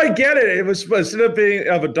 Now I get it. It was instead of being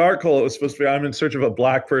of a dark hole, it was supposed to be I'm in search of a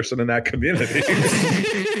black person in that community.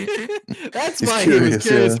 That's why he was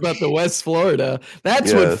curious about the West Florida.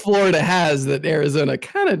 That's what Florida has that Arizona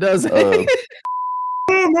kind of doesn't. Let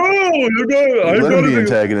him be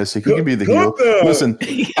antagonistic. He can be the heel. Listen,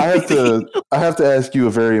 I have to ask you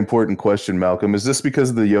a very important question, Malcolm. Is this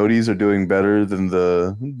because the Yodis are doing better than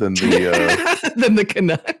the than the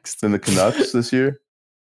Canucks? Than the Canucks this year?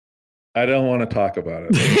 I don't want to talk about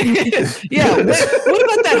it. Yeah, what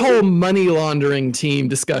about that whole money laundering team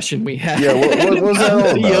discussion we had? Yeah, what was that all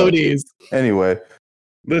about? The Yodis. Anyway.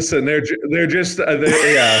 Listen, they're just the.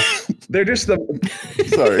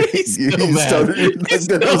 Sorry, so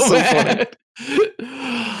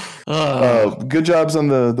funny. Good jobs on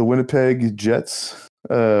the Winnipeg Jets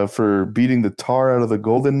for beating the tar out of the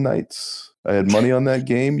Golden Knights. I had money on that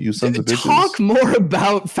game. You sons of bitches. Talk more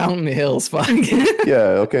about Fountain Hills, fuck.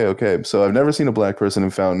 Yeah, okay. So I've never seen a black person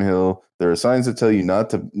in Fountain Hill. There are signs that tell you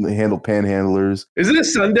not to handle panhandlers. Is it a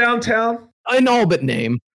sundown town? In all but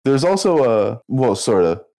name. There's also sort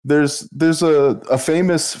of. There's a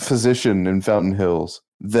famous physician in Fountain Hills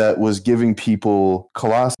that was giving people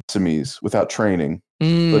colostomies without training.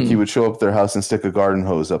 Like he would show up at their house and stick a garden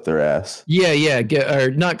hose up their ass. Yeah. Or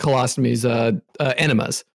not colostomies,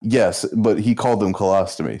 enemas. Yes, but he called them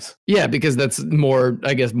colostomies. Yeah, because that's more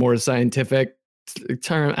scientific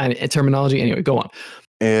terminology. Anyway, go on.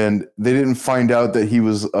 And they didn't find out that he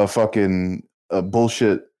was a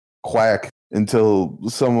bullshit quack until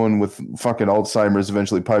someone with fucking Alzheimer's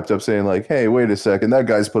eventually piped up saying like, hey, wait a second, that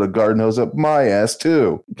guy's put a garden hose up my ass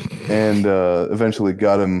too. And eventually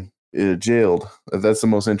got him jailed. That's the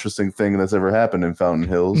most interesting thing that's ever happened in Fountain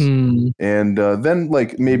Hills. And then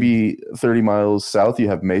like maybe 30 miles south, you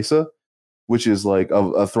have Mesa, which is like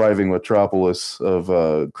a thriving metropolis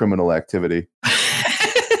of criminal activity.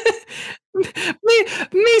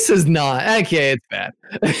 Mesa's not okay. It's bad.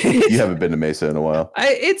 You haven't been to Mesa in a while.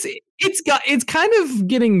 It's kind of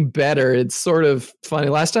getting better. It's sort of funny.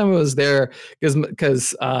 Last time I was there,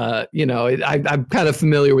 because I'm kind of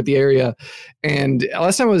familiar with the area, and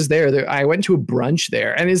last time I was there, I went to a brunch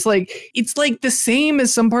there, and it's like the same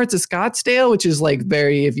as some parts of Scottsdale, which is like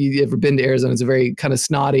very. If you've ever been to Arizona, it's a very kind of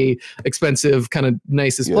snotty, expensive, kind of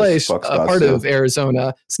nicest place. Part of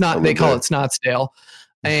Arizona. They call it Snotsdale.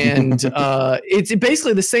 And it's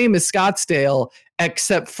basically the same as Scottsdale,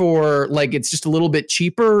 except for like it's just a little bit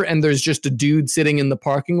cheaper, and there's just a dude sitting in the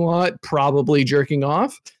parking lot, probably jerking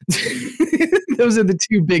off. Those are the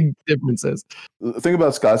two big differences. The thing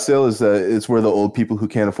about Scottsdale is that it's where the old people who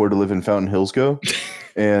can't afford to live in Fountain Hills go.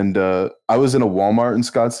 And I was in a Walmart in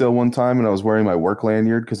Scottsdale one time, and I was wearing my work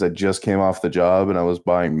lanyard because I just came off the job and I was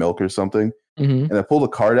buying milk or something. And I pulled a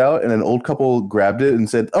card out, and an old couple grabbed it and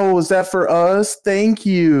said, "Oh, is that for us? Thank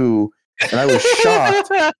you." And I was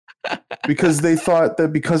shocked because they thought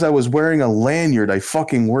that because I was wearing a lanyard, I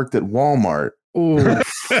fucking worked at Walmart. And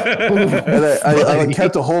I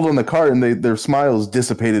kept a hold on the card, and their smiles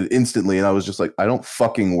dissipated instantly. And I was just like, I don't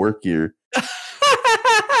fucking work here.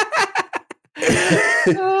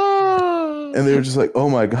 And they were just like, oh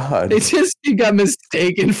my God. It's just you got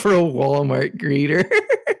mistaken for a Walmart greeter.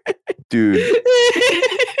 Dude.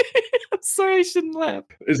 I'm sorry, I shouldn't laugh.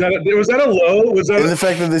 Was that a low? And the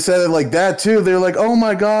fact that they said it like that too, they're like, oh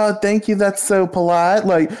my God, thank you, that's so polite.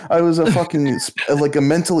 Like I was a fucking like a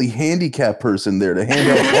mentally handicapped person there to hand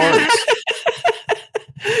out cards.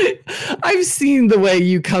 I've seen the way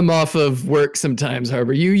you come off of work sometimes,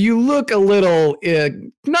 Harbor. You look a little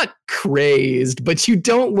not crazed, but you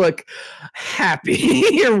don't look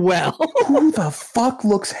happy or well. Who the fuck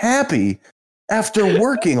looks happy after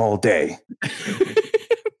working all day?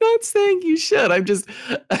 I'm not saying you should. I'm just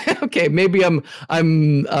okay. Maybe I'm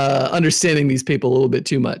understanding these people a little bit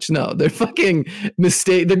too much. No, they're fucking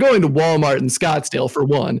mistake. They're going to Walmart in Scottsdale for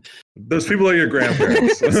one. Those people are your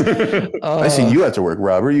grandparents. I see you at to work,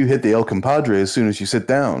 Robert. You hit the El Compadre as soon as you sit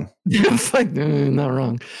down. Fuck, not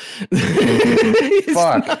wrong.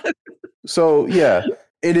 Fuck. Not. So yeah,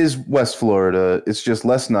 it is West Florida. It's just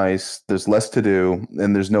less nice. There's less to do,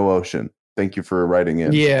 and there's no ocean. Thank you for writing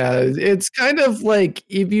in. Yeah, it's kind of like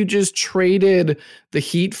if you just traded the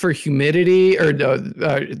heat for humidity, or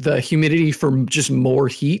the humidity for just more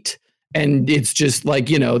heat. And it's just like,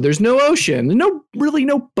 there's no ocean,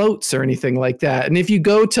 no boats or anything like that. And if you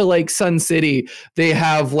go to like Sun City, they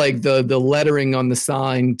have like the lettering on the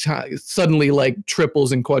sign suddenly like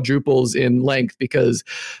triples and quadruples in length because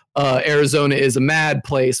Arizona is a mad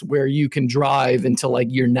place where you can drive into like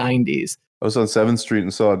your 90s. I was on 7th Street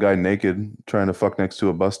and saw a guy naked trying to fuck next to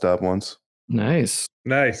a bus stop once. Nice.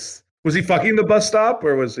 Was he fucking the bus stop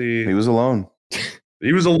or was he? He was alone.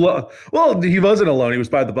 He was alone. Well, he wasn't alone. He was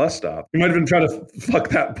by the bus stop. He might have been trying to fuck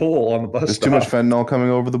that pole on the bus stop. There's too much fentanyl coming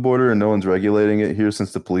over the border, and no one's regulating it here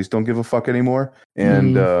since the police don't give a fuck anymore.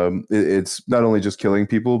 And it's not only just killing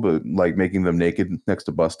people, but like making them naked next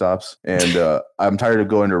to bus stops. And I'm tired of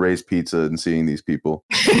going to Ray's Pizza and seeing these people.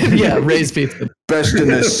 Yeah, Ray's Pizza. Best in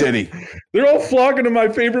the city. They're all flocking to my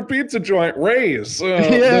favorite pizza joint, Ray's.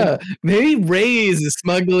 Yeah, maybe Ray's is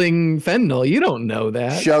smuggling fentanyl. You don't know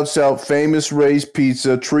that. Shouts out famous Ray's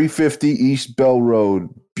Pizza, 350 East Bell Road.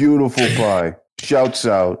 Beautiful pie. Shouts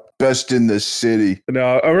out. Best in the city.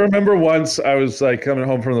 No, I remember once I was like coming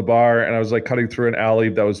home from the bar and I was like cutting through an alley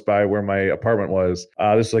that was by where my apartment was.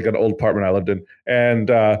 This is like an old apartment I lived in.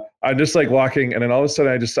 And I'm just like walking, and then all of a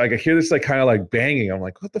sudden I hear this like kind of like banging. I'm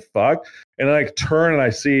like, what the fuck? And I like turn and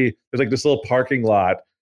I see there's like this little parking lot.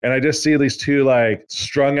 And I just see these two like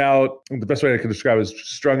strung out, the best way I can describe it is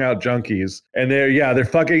strung out junkies. And they're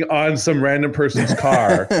fucking on some random person's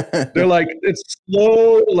car. They're like, it's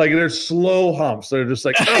slow, like they're slow humps. They're just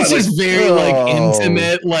like, it's just very like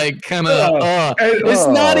intimate, like kind of, it's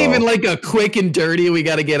not even like a quick and dirty, we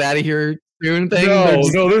got to get out of here thing.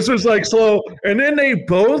 No, this was like slow. And then they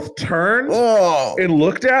both turned and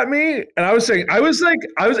looked at me. And I was saying, I was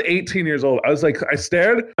 18 years old. I was like, I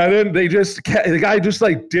stared, and then the guy just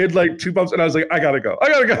like did like 2 bumps, and I was like, I gotta go.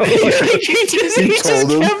 He just kept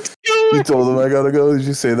going. You told him I gotta go. Did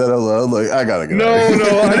you say that out loud? Like, I gotta go. No,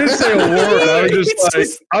 I didn't say a word.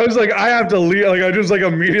 I was like, I have to leave. Like, I just like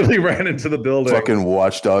immediately ran into the building. Fucking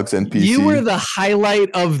Watch Dogs NPC. You were the highlight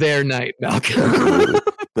of their night, Malcolm.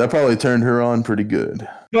 That probably turned her on pretty good.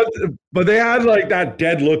 But they had like that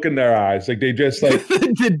dead look in their eyes. Like they just like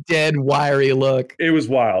the dead, wiry look. It was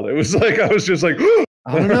wild. It was like I was just like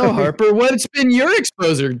I don't know, Harper. What's been your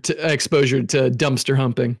exposure to dumpster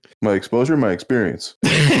humping? My exposure, my experience.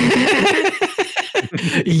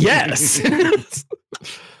 Yes.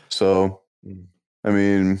 So, I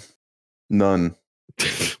mean, none.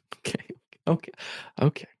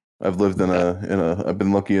 Okay. I've lived I've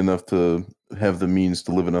been lucky enough to have the means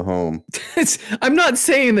to live in a home. I'm not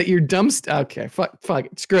saying that you're dumpster. Okay, fuck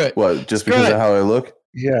it. Screw it. What? Just because of how I look?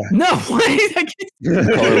 Yeah. No,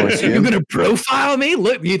 you're gonna profile me?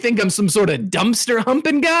 Look, you think I'm some sort of dumpster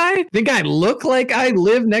humping guy? Think I look like I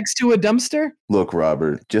live next to a dumpster? Look,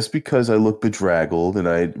 Robert, just because I look bedraggled and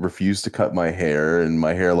I refuse to cut my hair and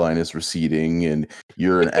my hairline is receding and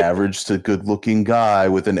you're an average to good looking guy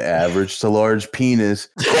with an average to large penis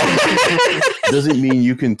doesn't mean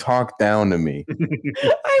you can talk down to me. I'm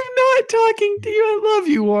not talking to you. I love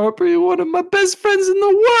you, Harper. You're one of my best friends in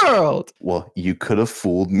the world. Well, you could have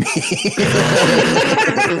fooled me.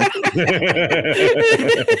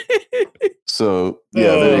 So,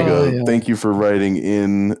 yeah, there you go. Yeah. Thank you for writing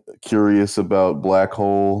in. Curious about Black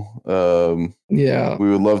Hole. Yeah. We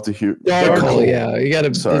would love to hear. Dark Hole, yeah. You got to,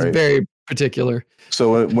 it's very particular.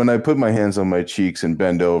 So when I put my hands on my cheeks and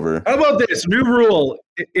bend over. How about this new rule?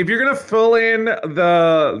 If you're going to fill in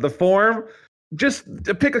the form, just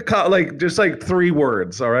pick just 3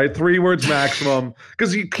 words, all right? 3 words maximum.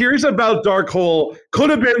 Because curious about Dark Hole could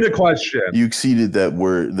have been the question. You exceeded that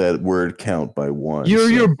word count by 1.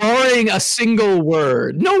 You're barring a single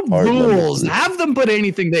word. No rules. Have them put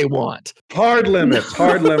anything they want. Hard limits.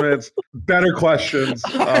 Better questions.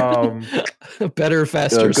 Better,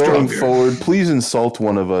 faster, going stronger. Forward, please insult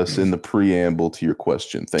one of us in the preamble to your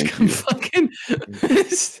question. Thank you.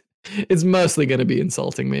 It's mostly going to be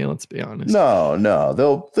insulting me. Let's be honest. No,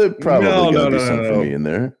 they'll probably going to do something for me in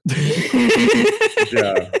there.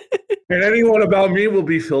 Yeah. And anyone about me will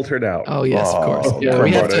be filtered out. Oh yes, of course. Yeah,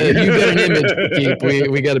 we have to. You've got an image to keep.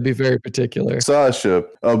 We got to be very particular. Sasha,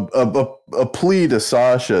 a plea to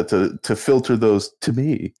Sasha to filter those to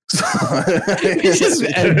me. Just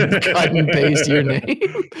cut and paste your name.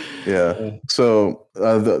 Yeah. So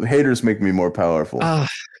the haters make me more powerful.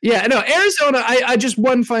 Yeah. No, Arizona. I just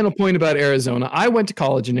one final point about Arizona. I went to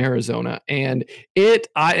college in Arizona, and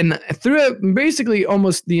through basically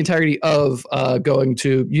almost the entirety of going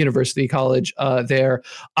to university college there,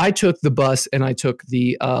 I took the bus and I took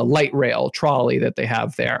the light rail trolley that they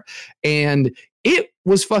have there, and it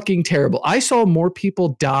was fucking terrible. I saw more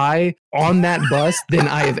people die on that bus than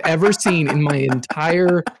I have ever seen in my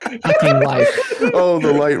entire fucking life. Oh,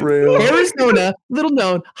 the light rail. Arizona, little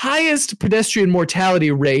known, highest pedestrian mortality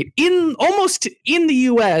rate in the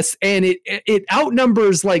US, and it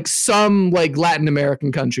outnumbers some Latin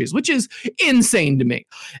American countries, which is insane to me.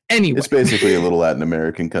 Anyway. It's basically a little Latin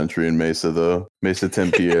American country in Mesa, though. Mesa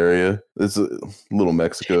Tempe area. It's a little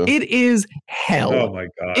Mexico. It is hell. Oh my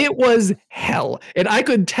God. It was hell. And I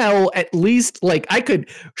could tell at least I could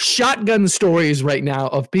shotgun stories right now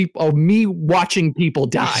of me watching people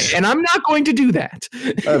die. And I'm not going to do that.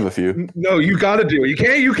 I have a few. No, you got to do it.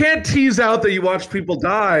 You can't tease out that you watch people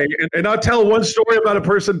die and not tell one story about a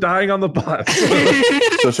person dying on the bus.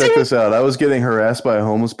 So check this out. I was getting harassed by a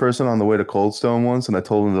homeless person on the way to Cold Stone once, and I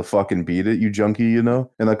told him to fucking beat it, you junkie, And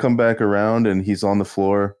I come back around and he's on the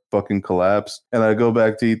floor, fucking collapsed. And I go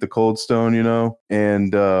back to eat the Cold Stone,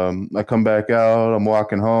 and I come back out, I'm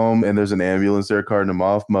walking home, and there's an ambulance there carting him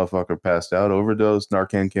off. Motherfucker passed out, overdosed,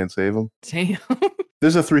 Narcan can't save him. Damn.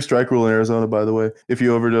 There's a 3-strike rule in Arizona, by the way. If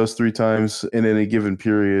you overdose 3 times in any given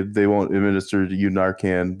period, they won't administer you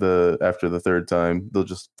Narcan after the 3rd time. They'll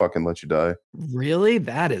just fucking let you die. Really?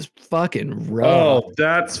 That is fucking rough. Oh,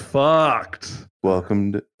 that's fucked.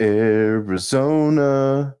 Welcome to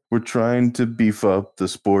Arizona. We're trying to beef up the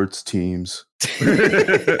sports teams.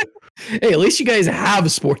 Hey, at least you guys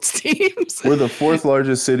have sports teams. We're the 4th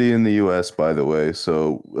largest city in the U.S., by the way.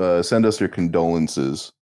 So send us your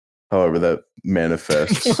condolences. However that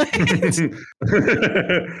manifests.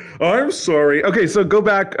 I'm sorry. Okay, so go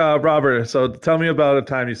back, Robert. So tell me about a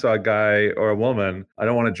time you saw a guy or a woman. I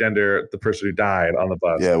don't want to gender the person who died on the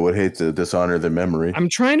bus. Yeah, would hate to dishonor their memory. I'm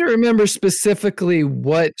trying to remember specifically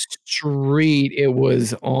what street it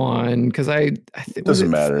was on, because I think it doesn't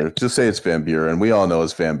matter. Just say it's Van Buren. We all know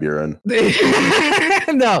it's Van Buren.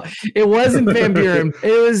 No, it wasn't Van Buren.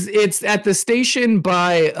 It's at the station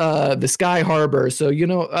by the Sky Harbor. So,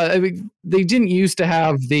 I mean, they didn't used to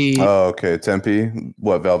have the. Oh, okay. Tempe.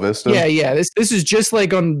 What, Val Vista? Yeah. This is just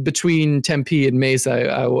like on between Tempe and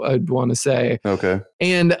Mesa, I'd want to say. Okay.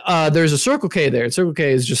 And there's a Circle K there. Circle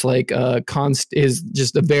K is just like is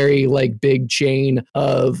just a very like big chain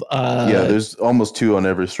of. Yeah, there's almost 2 on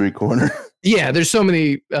every street corner. Yeah, there's so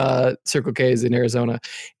many Circle Ks in Arizona.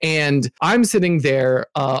 And I'm sitting there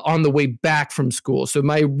on the way back from school. So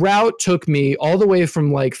my route took me all the way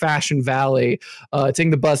from like Fashion Valley,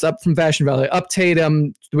 taking the bus up from Fashion Valley, up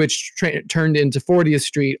Tatum, which turned into 40th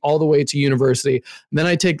Street, all the way to University. And then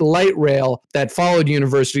I take the light rail that followed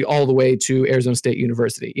University all the way to Arizona State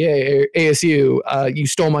University. Yeah, ASU, you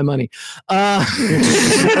stole my money.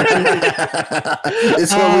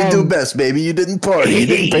 It's what we do best, baby. You didn't party. You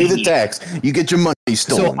didn't pay the tax. You get your money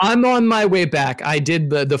stolen. So I'm on my way back. I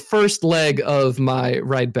did the first leg of my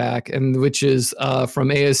ride back, and which is from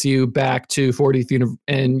ASU back to 40th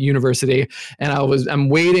and University. And I'm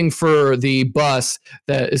waiting for the bus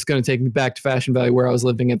that is going to take me back to Fashion Valley, where I was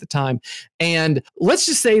living at the time. And let's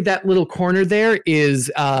just say that little corner there is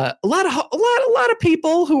a lot of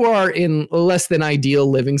people who are in less than ideal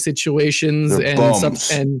living situations. They're bums.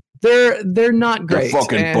 And they're not great. They're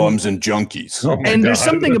fucking bums and junkies. Oh and there's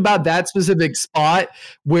something about that specific spot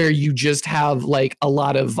where you just have like a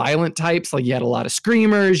lot of violent types. Like you had a lot of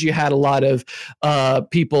screamers, you had a lot of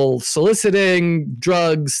people soliciting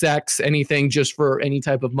drugs, sex, anything just for any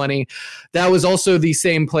type of money. That was also the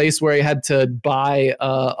same place where I had to buy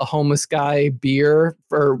a homeless guy beer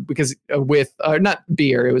not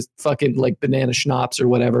beer, it was fucking like banana schnapps or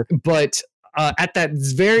whatever. But at that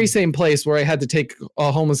very same place where I had to take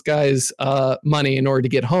a homeless guy's money in order to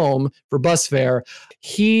get home for bus fare,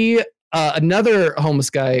 another homeless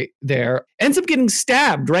guy there ends up getting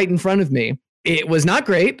stabbed right in front of me. It was not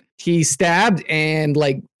great. He stabbed and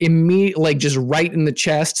just right in the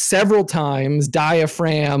chest several times,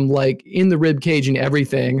 diaphragm, like in the rib cage and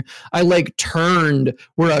everything. I turned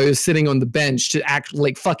where I was sitting on the bench to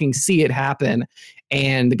actually fucking see it happen.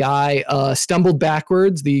 And the guy stumbled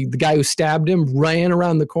backwards. The guy who stabbed him ran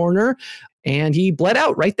around the corner and he bled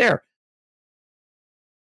out right there.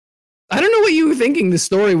 I don't know what you were thinking the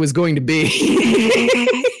story was going to be.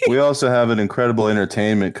 We also have an incredible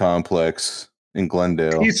entertainment complex in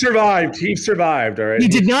Glendale. He survived, all right? He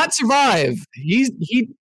did not survive. He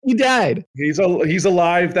died. He's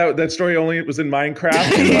alive. That story only was in Minecraft.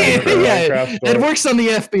 Minecraft it works on the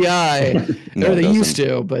FBI. Or they used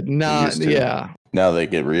to, but not. Yeah. Now they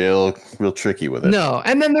get real tricky with it. No,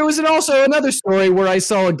 and then there was also another story where I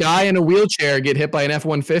saw a guy in a wheelchair get hit by an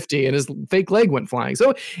F-150 and his fake leg went flying.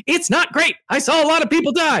 So it's not great. I saw a lot of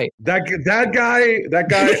people die. That guy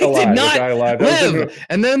alive. Did not live.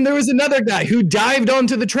 And then there was another guy who dived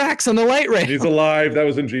onto the tracks on the light rail. He's alive. That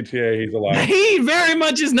was in GTA. He's alive. He very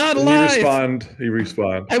much is not alive. He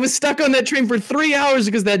respawned. I was stuck on that train for 3 hours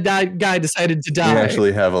because that guy decided to die. We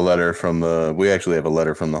actually have a letter from the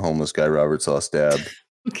homeless guy Robert saw stabbed.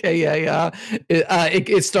 Okay, yeah.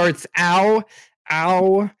 It starts ow,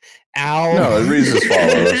 ow, ow. No, it reads as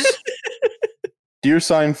follows. Dear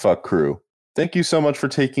Sign Fuck Crew, thank you so much for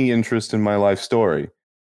taking interest in my life story.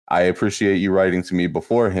 I appreciate you writing to me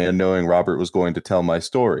beforehand, knowing Robert was going to tell my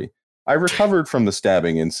story. I recovered from the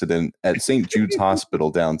stabbing incident at St. Jude's Hospital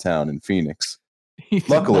downtown in Phoenix.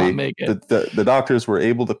 Luckily, the doctors were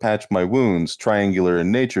able to patch my wounds, triangular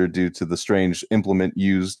in nature due to the strange implement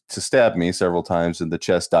used to stab me several times in the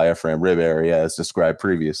chest, diaphragm, rib area, as described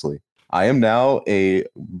previously. I am now a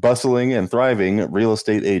bustling and thriving real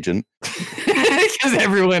estate agent. Because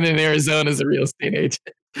everyone in Arizona is a real estate agent.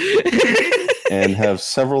 And have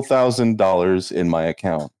several $1,000s in my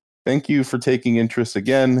account. Thank you for taking interest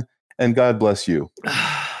again, and God bless you.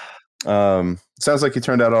 Sounds like you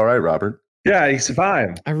turned out all right, Robert. Yeah, he's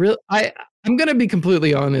fine. I'm going to be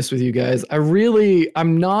completely honest with you guys.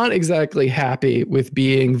 I'm not exactly happy with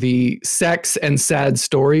being the sex and sad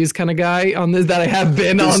stories kind of guy on this that I have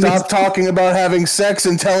been on. Stop talking about having sex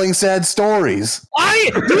and telling sad stories.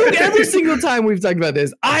 Dude, every single time we've talked about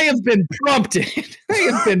this, I have been prompted.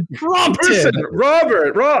 Listen,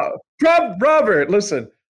 Robert, listen.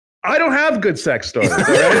 I don't have good sex stories. All right?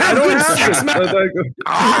 I don't have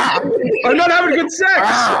I'm not having good sex.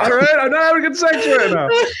 All right, I'm not having good sex right now.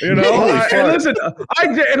 You know. And listen,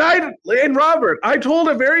 Robert, I told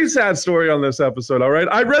a very sad story on this episode. All right,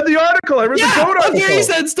 I read the article. I read the code article. A very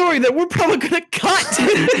sad story that we're probably gonna cut.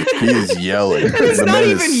 He is yelling. It's not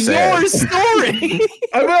even your story.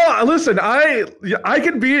 Listen. I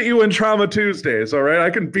can beat you in Trauma Tuesdays. All right,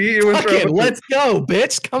 I can beat you in Trauma. Let's go,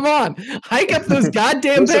 bitch. Come on, hike up those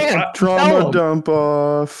goddamn pants. Yeah, trauma dump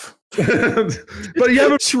off. But you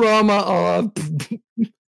have trauma off.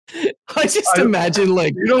 I just imagine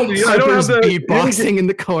like I don't have the beatboxing in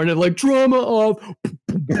the corner, like trauma off.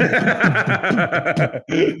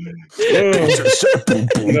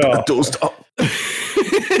 Don't stop.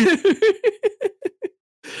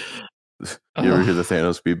 You ever hear the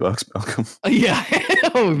Thanos beatbox, Malcolm? Yeah.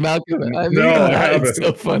 Oh, Malcolm. I mean, it's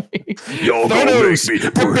so funny. Yo, Thanos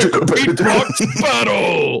beatbox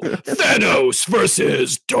battle. Thanos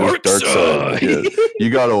versus Darkseid. Yeah.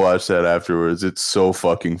 You gotta watch that afterwards. It's so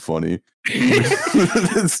fucking funny.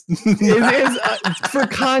 For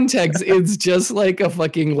context, it's just like a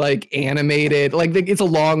fucking like animated, like it's a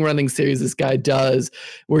long running series this guy does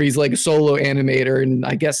where he's like a solo animator, and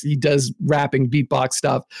I guess he does rapping beatbox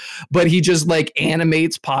stuff, but he just like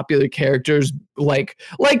animates popular characters like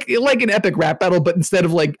an epic rap battle, but instead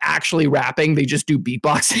of like actually rapping, they just do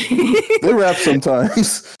beatboxing. They rap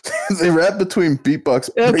sometimes. They rap between beatbox.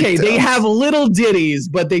 Okay, they have little ditties,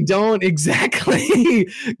 but they don't exactly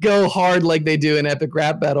go hard like they do in epic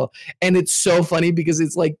rap battle. And it's so funny because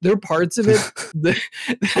it's like there are parts of it that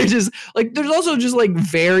are just like there's also just like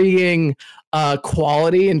varying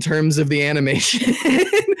quality in terms of the animation.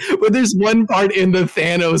 But there's one part in the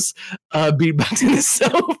Thanos beatboxing is so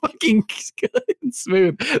fucking good and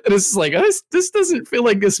smooth that it's just like this doesn't feel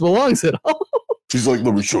like this belongs at all. She's like,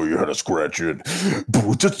 let me show you how to scratch it.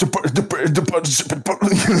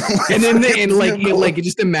 And then like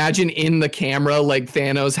just imagine in the camera, like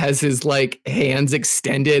Thanos has his like hands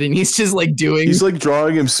extended and he's just like doing. He's like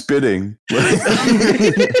drawing him spitting. Y'all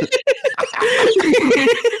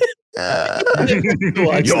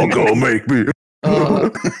gonna make me.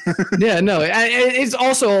 Yeah, no, it's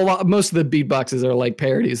also a lot. Most of the beatboxes are like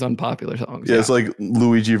parodies on popular songs. Yeah, it's like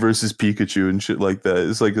Luigi versus Pikachu and shit like that.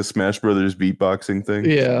 It's like a Smash Brothers beatboxing thing.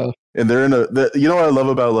 Yeah, and they're in you know what I love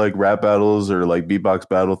about like rap battles or like beatbox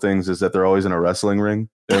battle things is that they're always in a wrestling ring.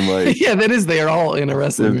 And like yeah, that is, they are all in a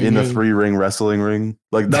wrestling ring. In a 3-ring wrestling ring,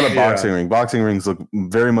 like not a boxing ring. Boxing rings look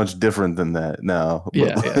very much different than that now.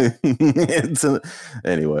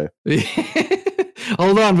 Anyway.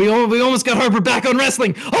 Hold on, we almost got Harper back on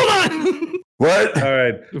wrestling. Hold on. What? All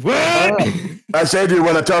right. What? I said you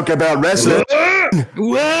want to talk about wrestling.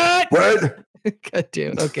 What? God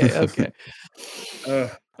damn. Okay.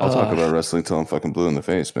 I'll talk about wrestling till I'm fucking blue in the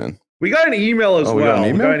face, man. We got an email as well. We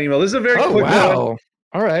got an email. This is a very quick one.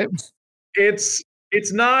 All right. It's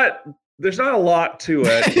not. There's not a lot to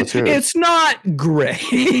it. It's not great.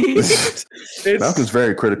 Malcolm's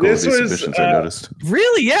very critical of these submissions, I noticed.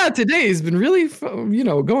 Really? Yeah, today he's been really,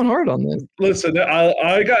 going hard on this. Listen,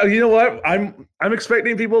 I got, you know what? I'm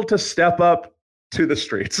expecting people to step up to the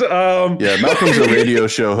streets. Yeah, Malcolm's a radio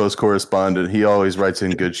show host correspondent. He always writes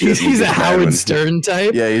in good shit. He's a Howard Stern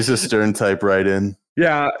type. Yeah, he's a Stern type right in.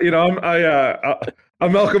 Yeah, I'm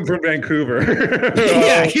Malcolm from Vancouver.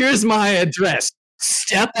 Yeah, here's my address.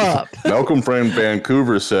 Step up. Malcolm from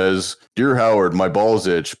Vancouver says, "Dear Howard, my balls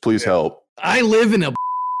itch. Please help. I live in a."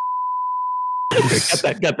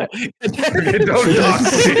 Got that. Don't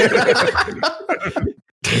talk.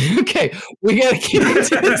 Okay, we gotta get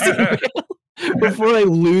into this email before I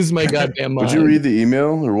lose my goddamn mind. Would you read the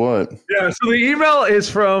email or what? Yeah. So the email is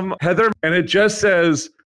from Heather, and it just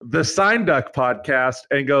says the Sign Duck podcast,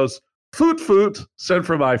 and goes, Foot sent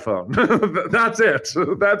from iPhone. That's it.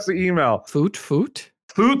 That's the email. Foot. It's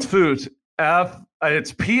PHOOT.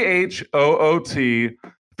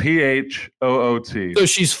 So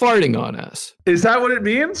she's farting on us. Is that what it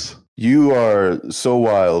means? You are so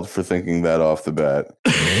wild for thinking that off the bat.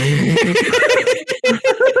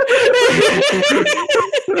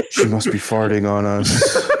 She must be farting on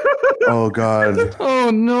us. Oh God.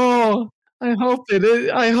 Oh no. I hope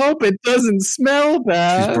it doesn't smell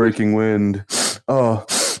bad. She's breaking wind. Oh,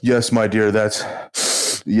 yes, my dear.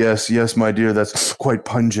 Yes, my dear. That's quite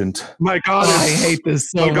pungent. My God. I hate this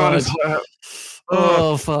so much.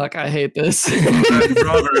 Oh, fuck. I hate this.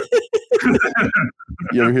 Robert.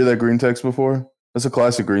 You ever hear that green text before? That's a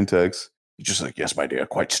classic green text. You're just like, yes, my dear.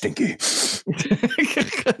 Quite stinky.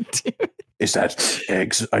 Is that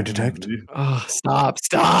eggs I detect? Oh, stop.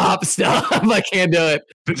 I can't do it.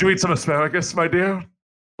 Did you eat some asparagus, my dear?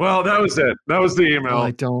 Well, that was it. That was the email. I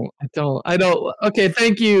don't. Okay,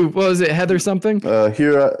 thank you. What was it, Heather something?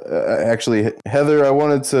 Actually, Heather, I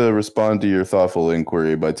wanted to respond to your thoughtful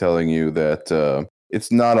inquiry by telling you that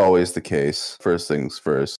it's not always the case. First things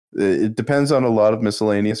first. It depends on a lot of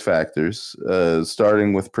miscellaneous factors,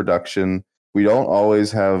 starting with production. We don't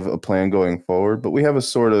always have a plan going forward, but we have a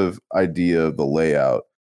sort of idea of the layout.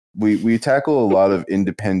 We tackle a lot of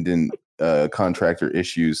independent contractor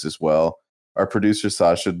issues as well. Our producer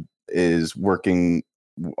Sasha is working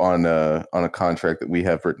on a contract that we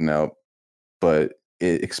have written out, but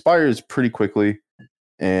it expires pretty quickly.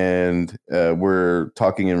 And we're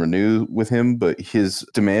talking and renew with him, but his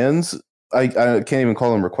demands, I can't even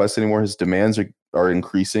call them requests anymore. His demands are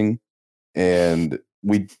increasing, and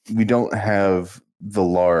we don't have the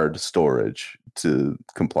lard storage to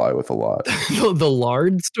comply with a lot. The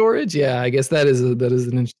lard storage? Yeah, I guess that is an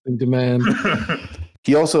interesting demand.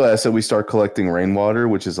 He also asked that we start collecting rainwater,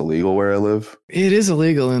 which is illegal where I live. It is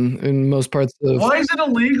illegal in most parts of... Why is it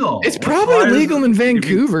illegal? It's probably illegal in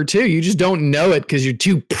Vancouver, too. You just don't know it because you're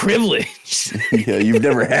too privileged. Yeah, you've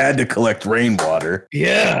never had to collect rainwater.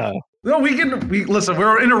 Yeah. No, we listen,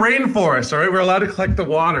 we're in a rainforest, all right? We're allowed to collect the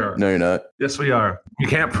water. No, you're not. Yes, we are. You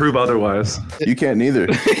can't prove otherwise. You can't neither.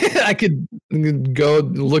 I could go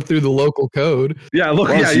look through the local code. Yeah, look,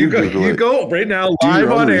 you go right now live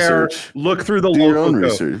on air, look through the local code.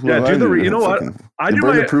 Research. Yeah, you know what? The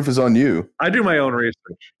burden of proof is on you. I do my own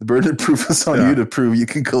research. The burden of proof is on you to prove you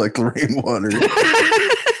can collect rainwater.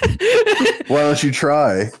 Why don't you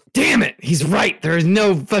try? Damn it. He's right. There is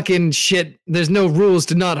no fucking shit. There's no rules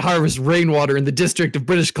to not harvest rainwater in the District of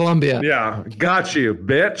British Columbia. Yeah. Got you,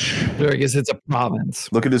 bitch. Or I guess it's a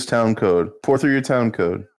province. Look at his town code. Pour through your town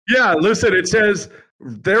code. Yeah. Listen, it says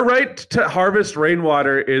their right to harvest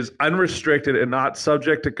rainwater is unrestricted and not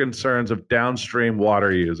subject to concerns of downstream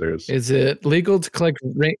water users. Is it legal to collect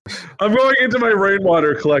rain? I'm going into my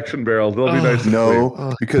rainwater collection barrel. They'll be nice.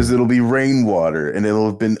 No, because it'll be rainwater and it'll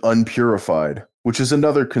have been unpurified, which is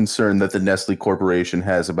another concern that the Nestle Corporation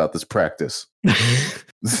has about this practice.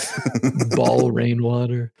 Ball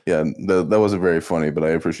rainwater. Yeah, that wasn't very funny, but I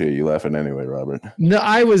appreciate you laughing anyway, Robert. No,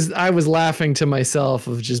 I was laughing to myself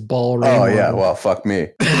of just ball rainwater. Oh yeah, well, fuck me.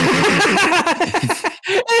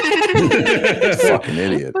 Fucking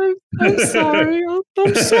idiot. I'm sorry.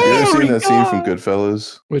 I'm sorry. You ever seen that scene from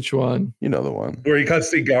Goodfellas? Which one? You know the one. Where he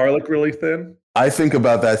cuts the garlic really thin? I think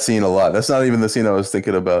about that scene a lot. That's not even the scene I was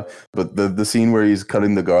thinking about, but the scene where he's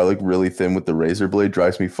cutting the garlic really thin with the razor blade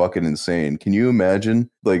drives me fucking insane. Can you imagine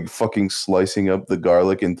like fucking slicing up the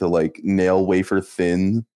garlic into like nail wafer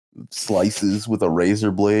thin slices with a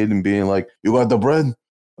razor blade and being like, "You got the bread?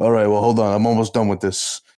 All right, well, hold on. I'm almost done with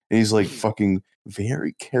this." And he's like fucking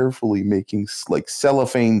very carefully making like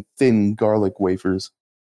cellophane thin garlic wafers.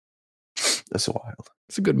 That's wild.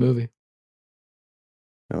 It's a good movie.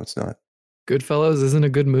 No, it's not. Goodfellas isn't a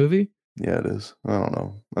good movie? Yeah, it is. I don't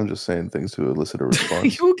know. I'm just saying things to elicit a response. Are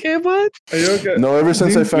you okay, bud? Are you okay? No, ever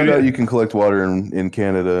since I found out you can collect water in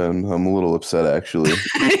Canada, and I'm a little upset, actually.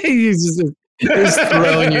 He's just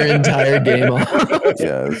throwing your entire game off.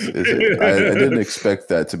 Yeah, I didn't expect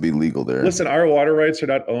that to be legal there. Listen, our water rights are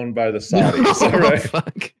not owned by the Saudis. No, right?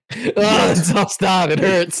 Fuck. Oh, stop. It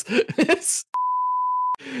hurts.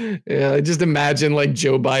 Yeah, I just imagine like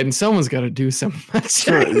Joe Biden. Someone's got to do something.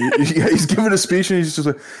 Sure. Yeah, he's giving a speech and he's just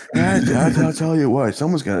like, I'll tell you what,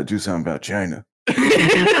 someone's got to do something about China.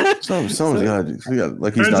 Someone's got to do.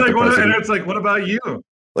 Like he's not the president. And it's like, what about you?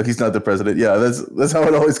 Like he's not the president. Yeah, that's how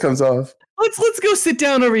it always comes off. Let's go sit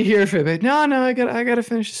down over here for a bit. No, I gotta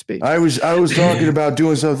finish the speech. I was talking about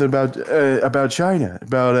doing something about China.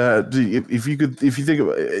 About if you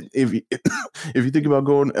think about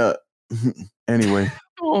going anyway.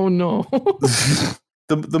 Oh no.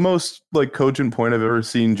 The most like cogent point I've ever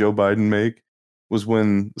seen Joe Biden make was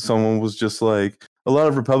when someone was just like, a lot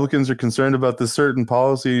of Republicans are concerned about this certain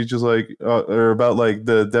policy, just like or about like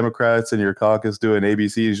the Democrats and your caucus doing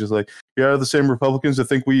ABC. He's just like, yeah, the same Republicans that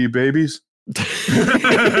think we eat babies.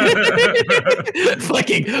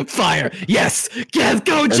 Fucking fire. Yes,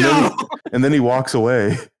 go, Joe. And then he walks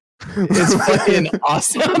away. It's fucking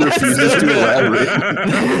awesome. Refuses to elaborate.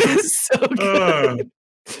 That's so good.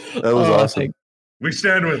 That was awesome. We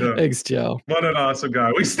stand with him. Thanks, Joe. What an awesome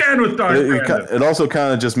guy. We stand with Darth Brandon. It also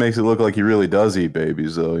kind of just makes it look like he really does eat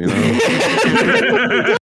babies, though, you know?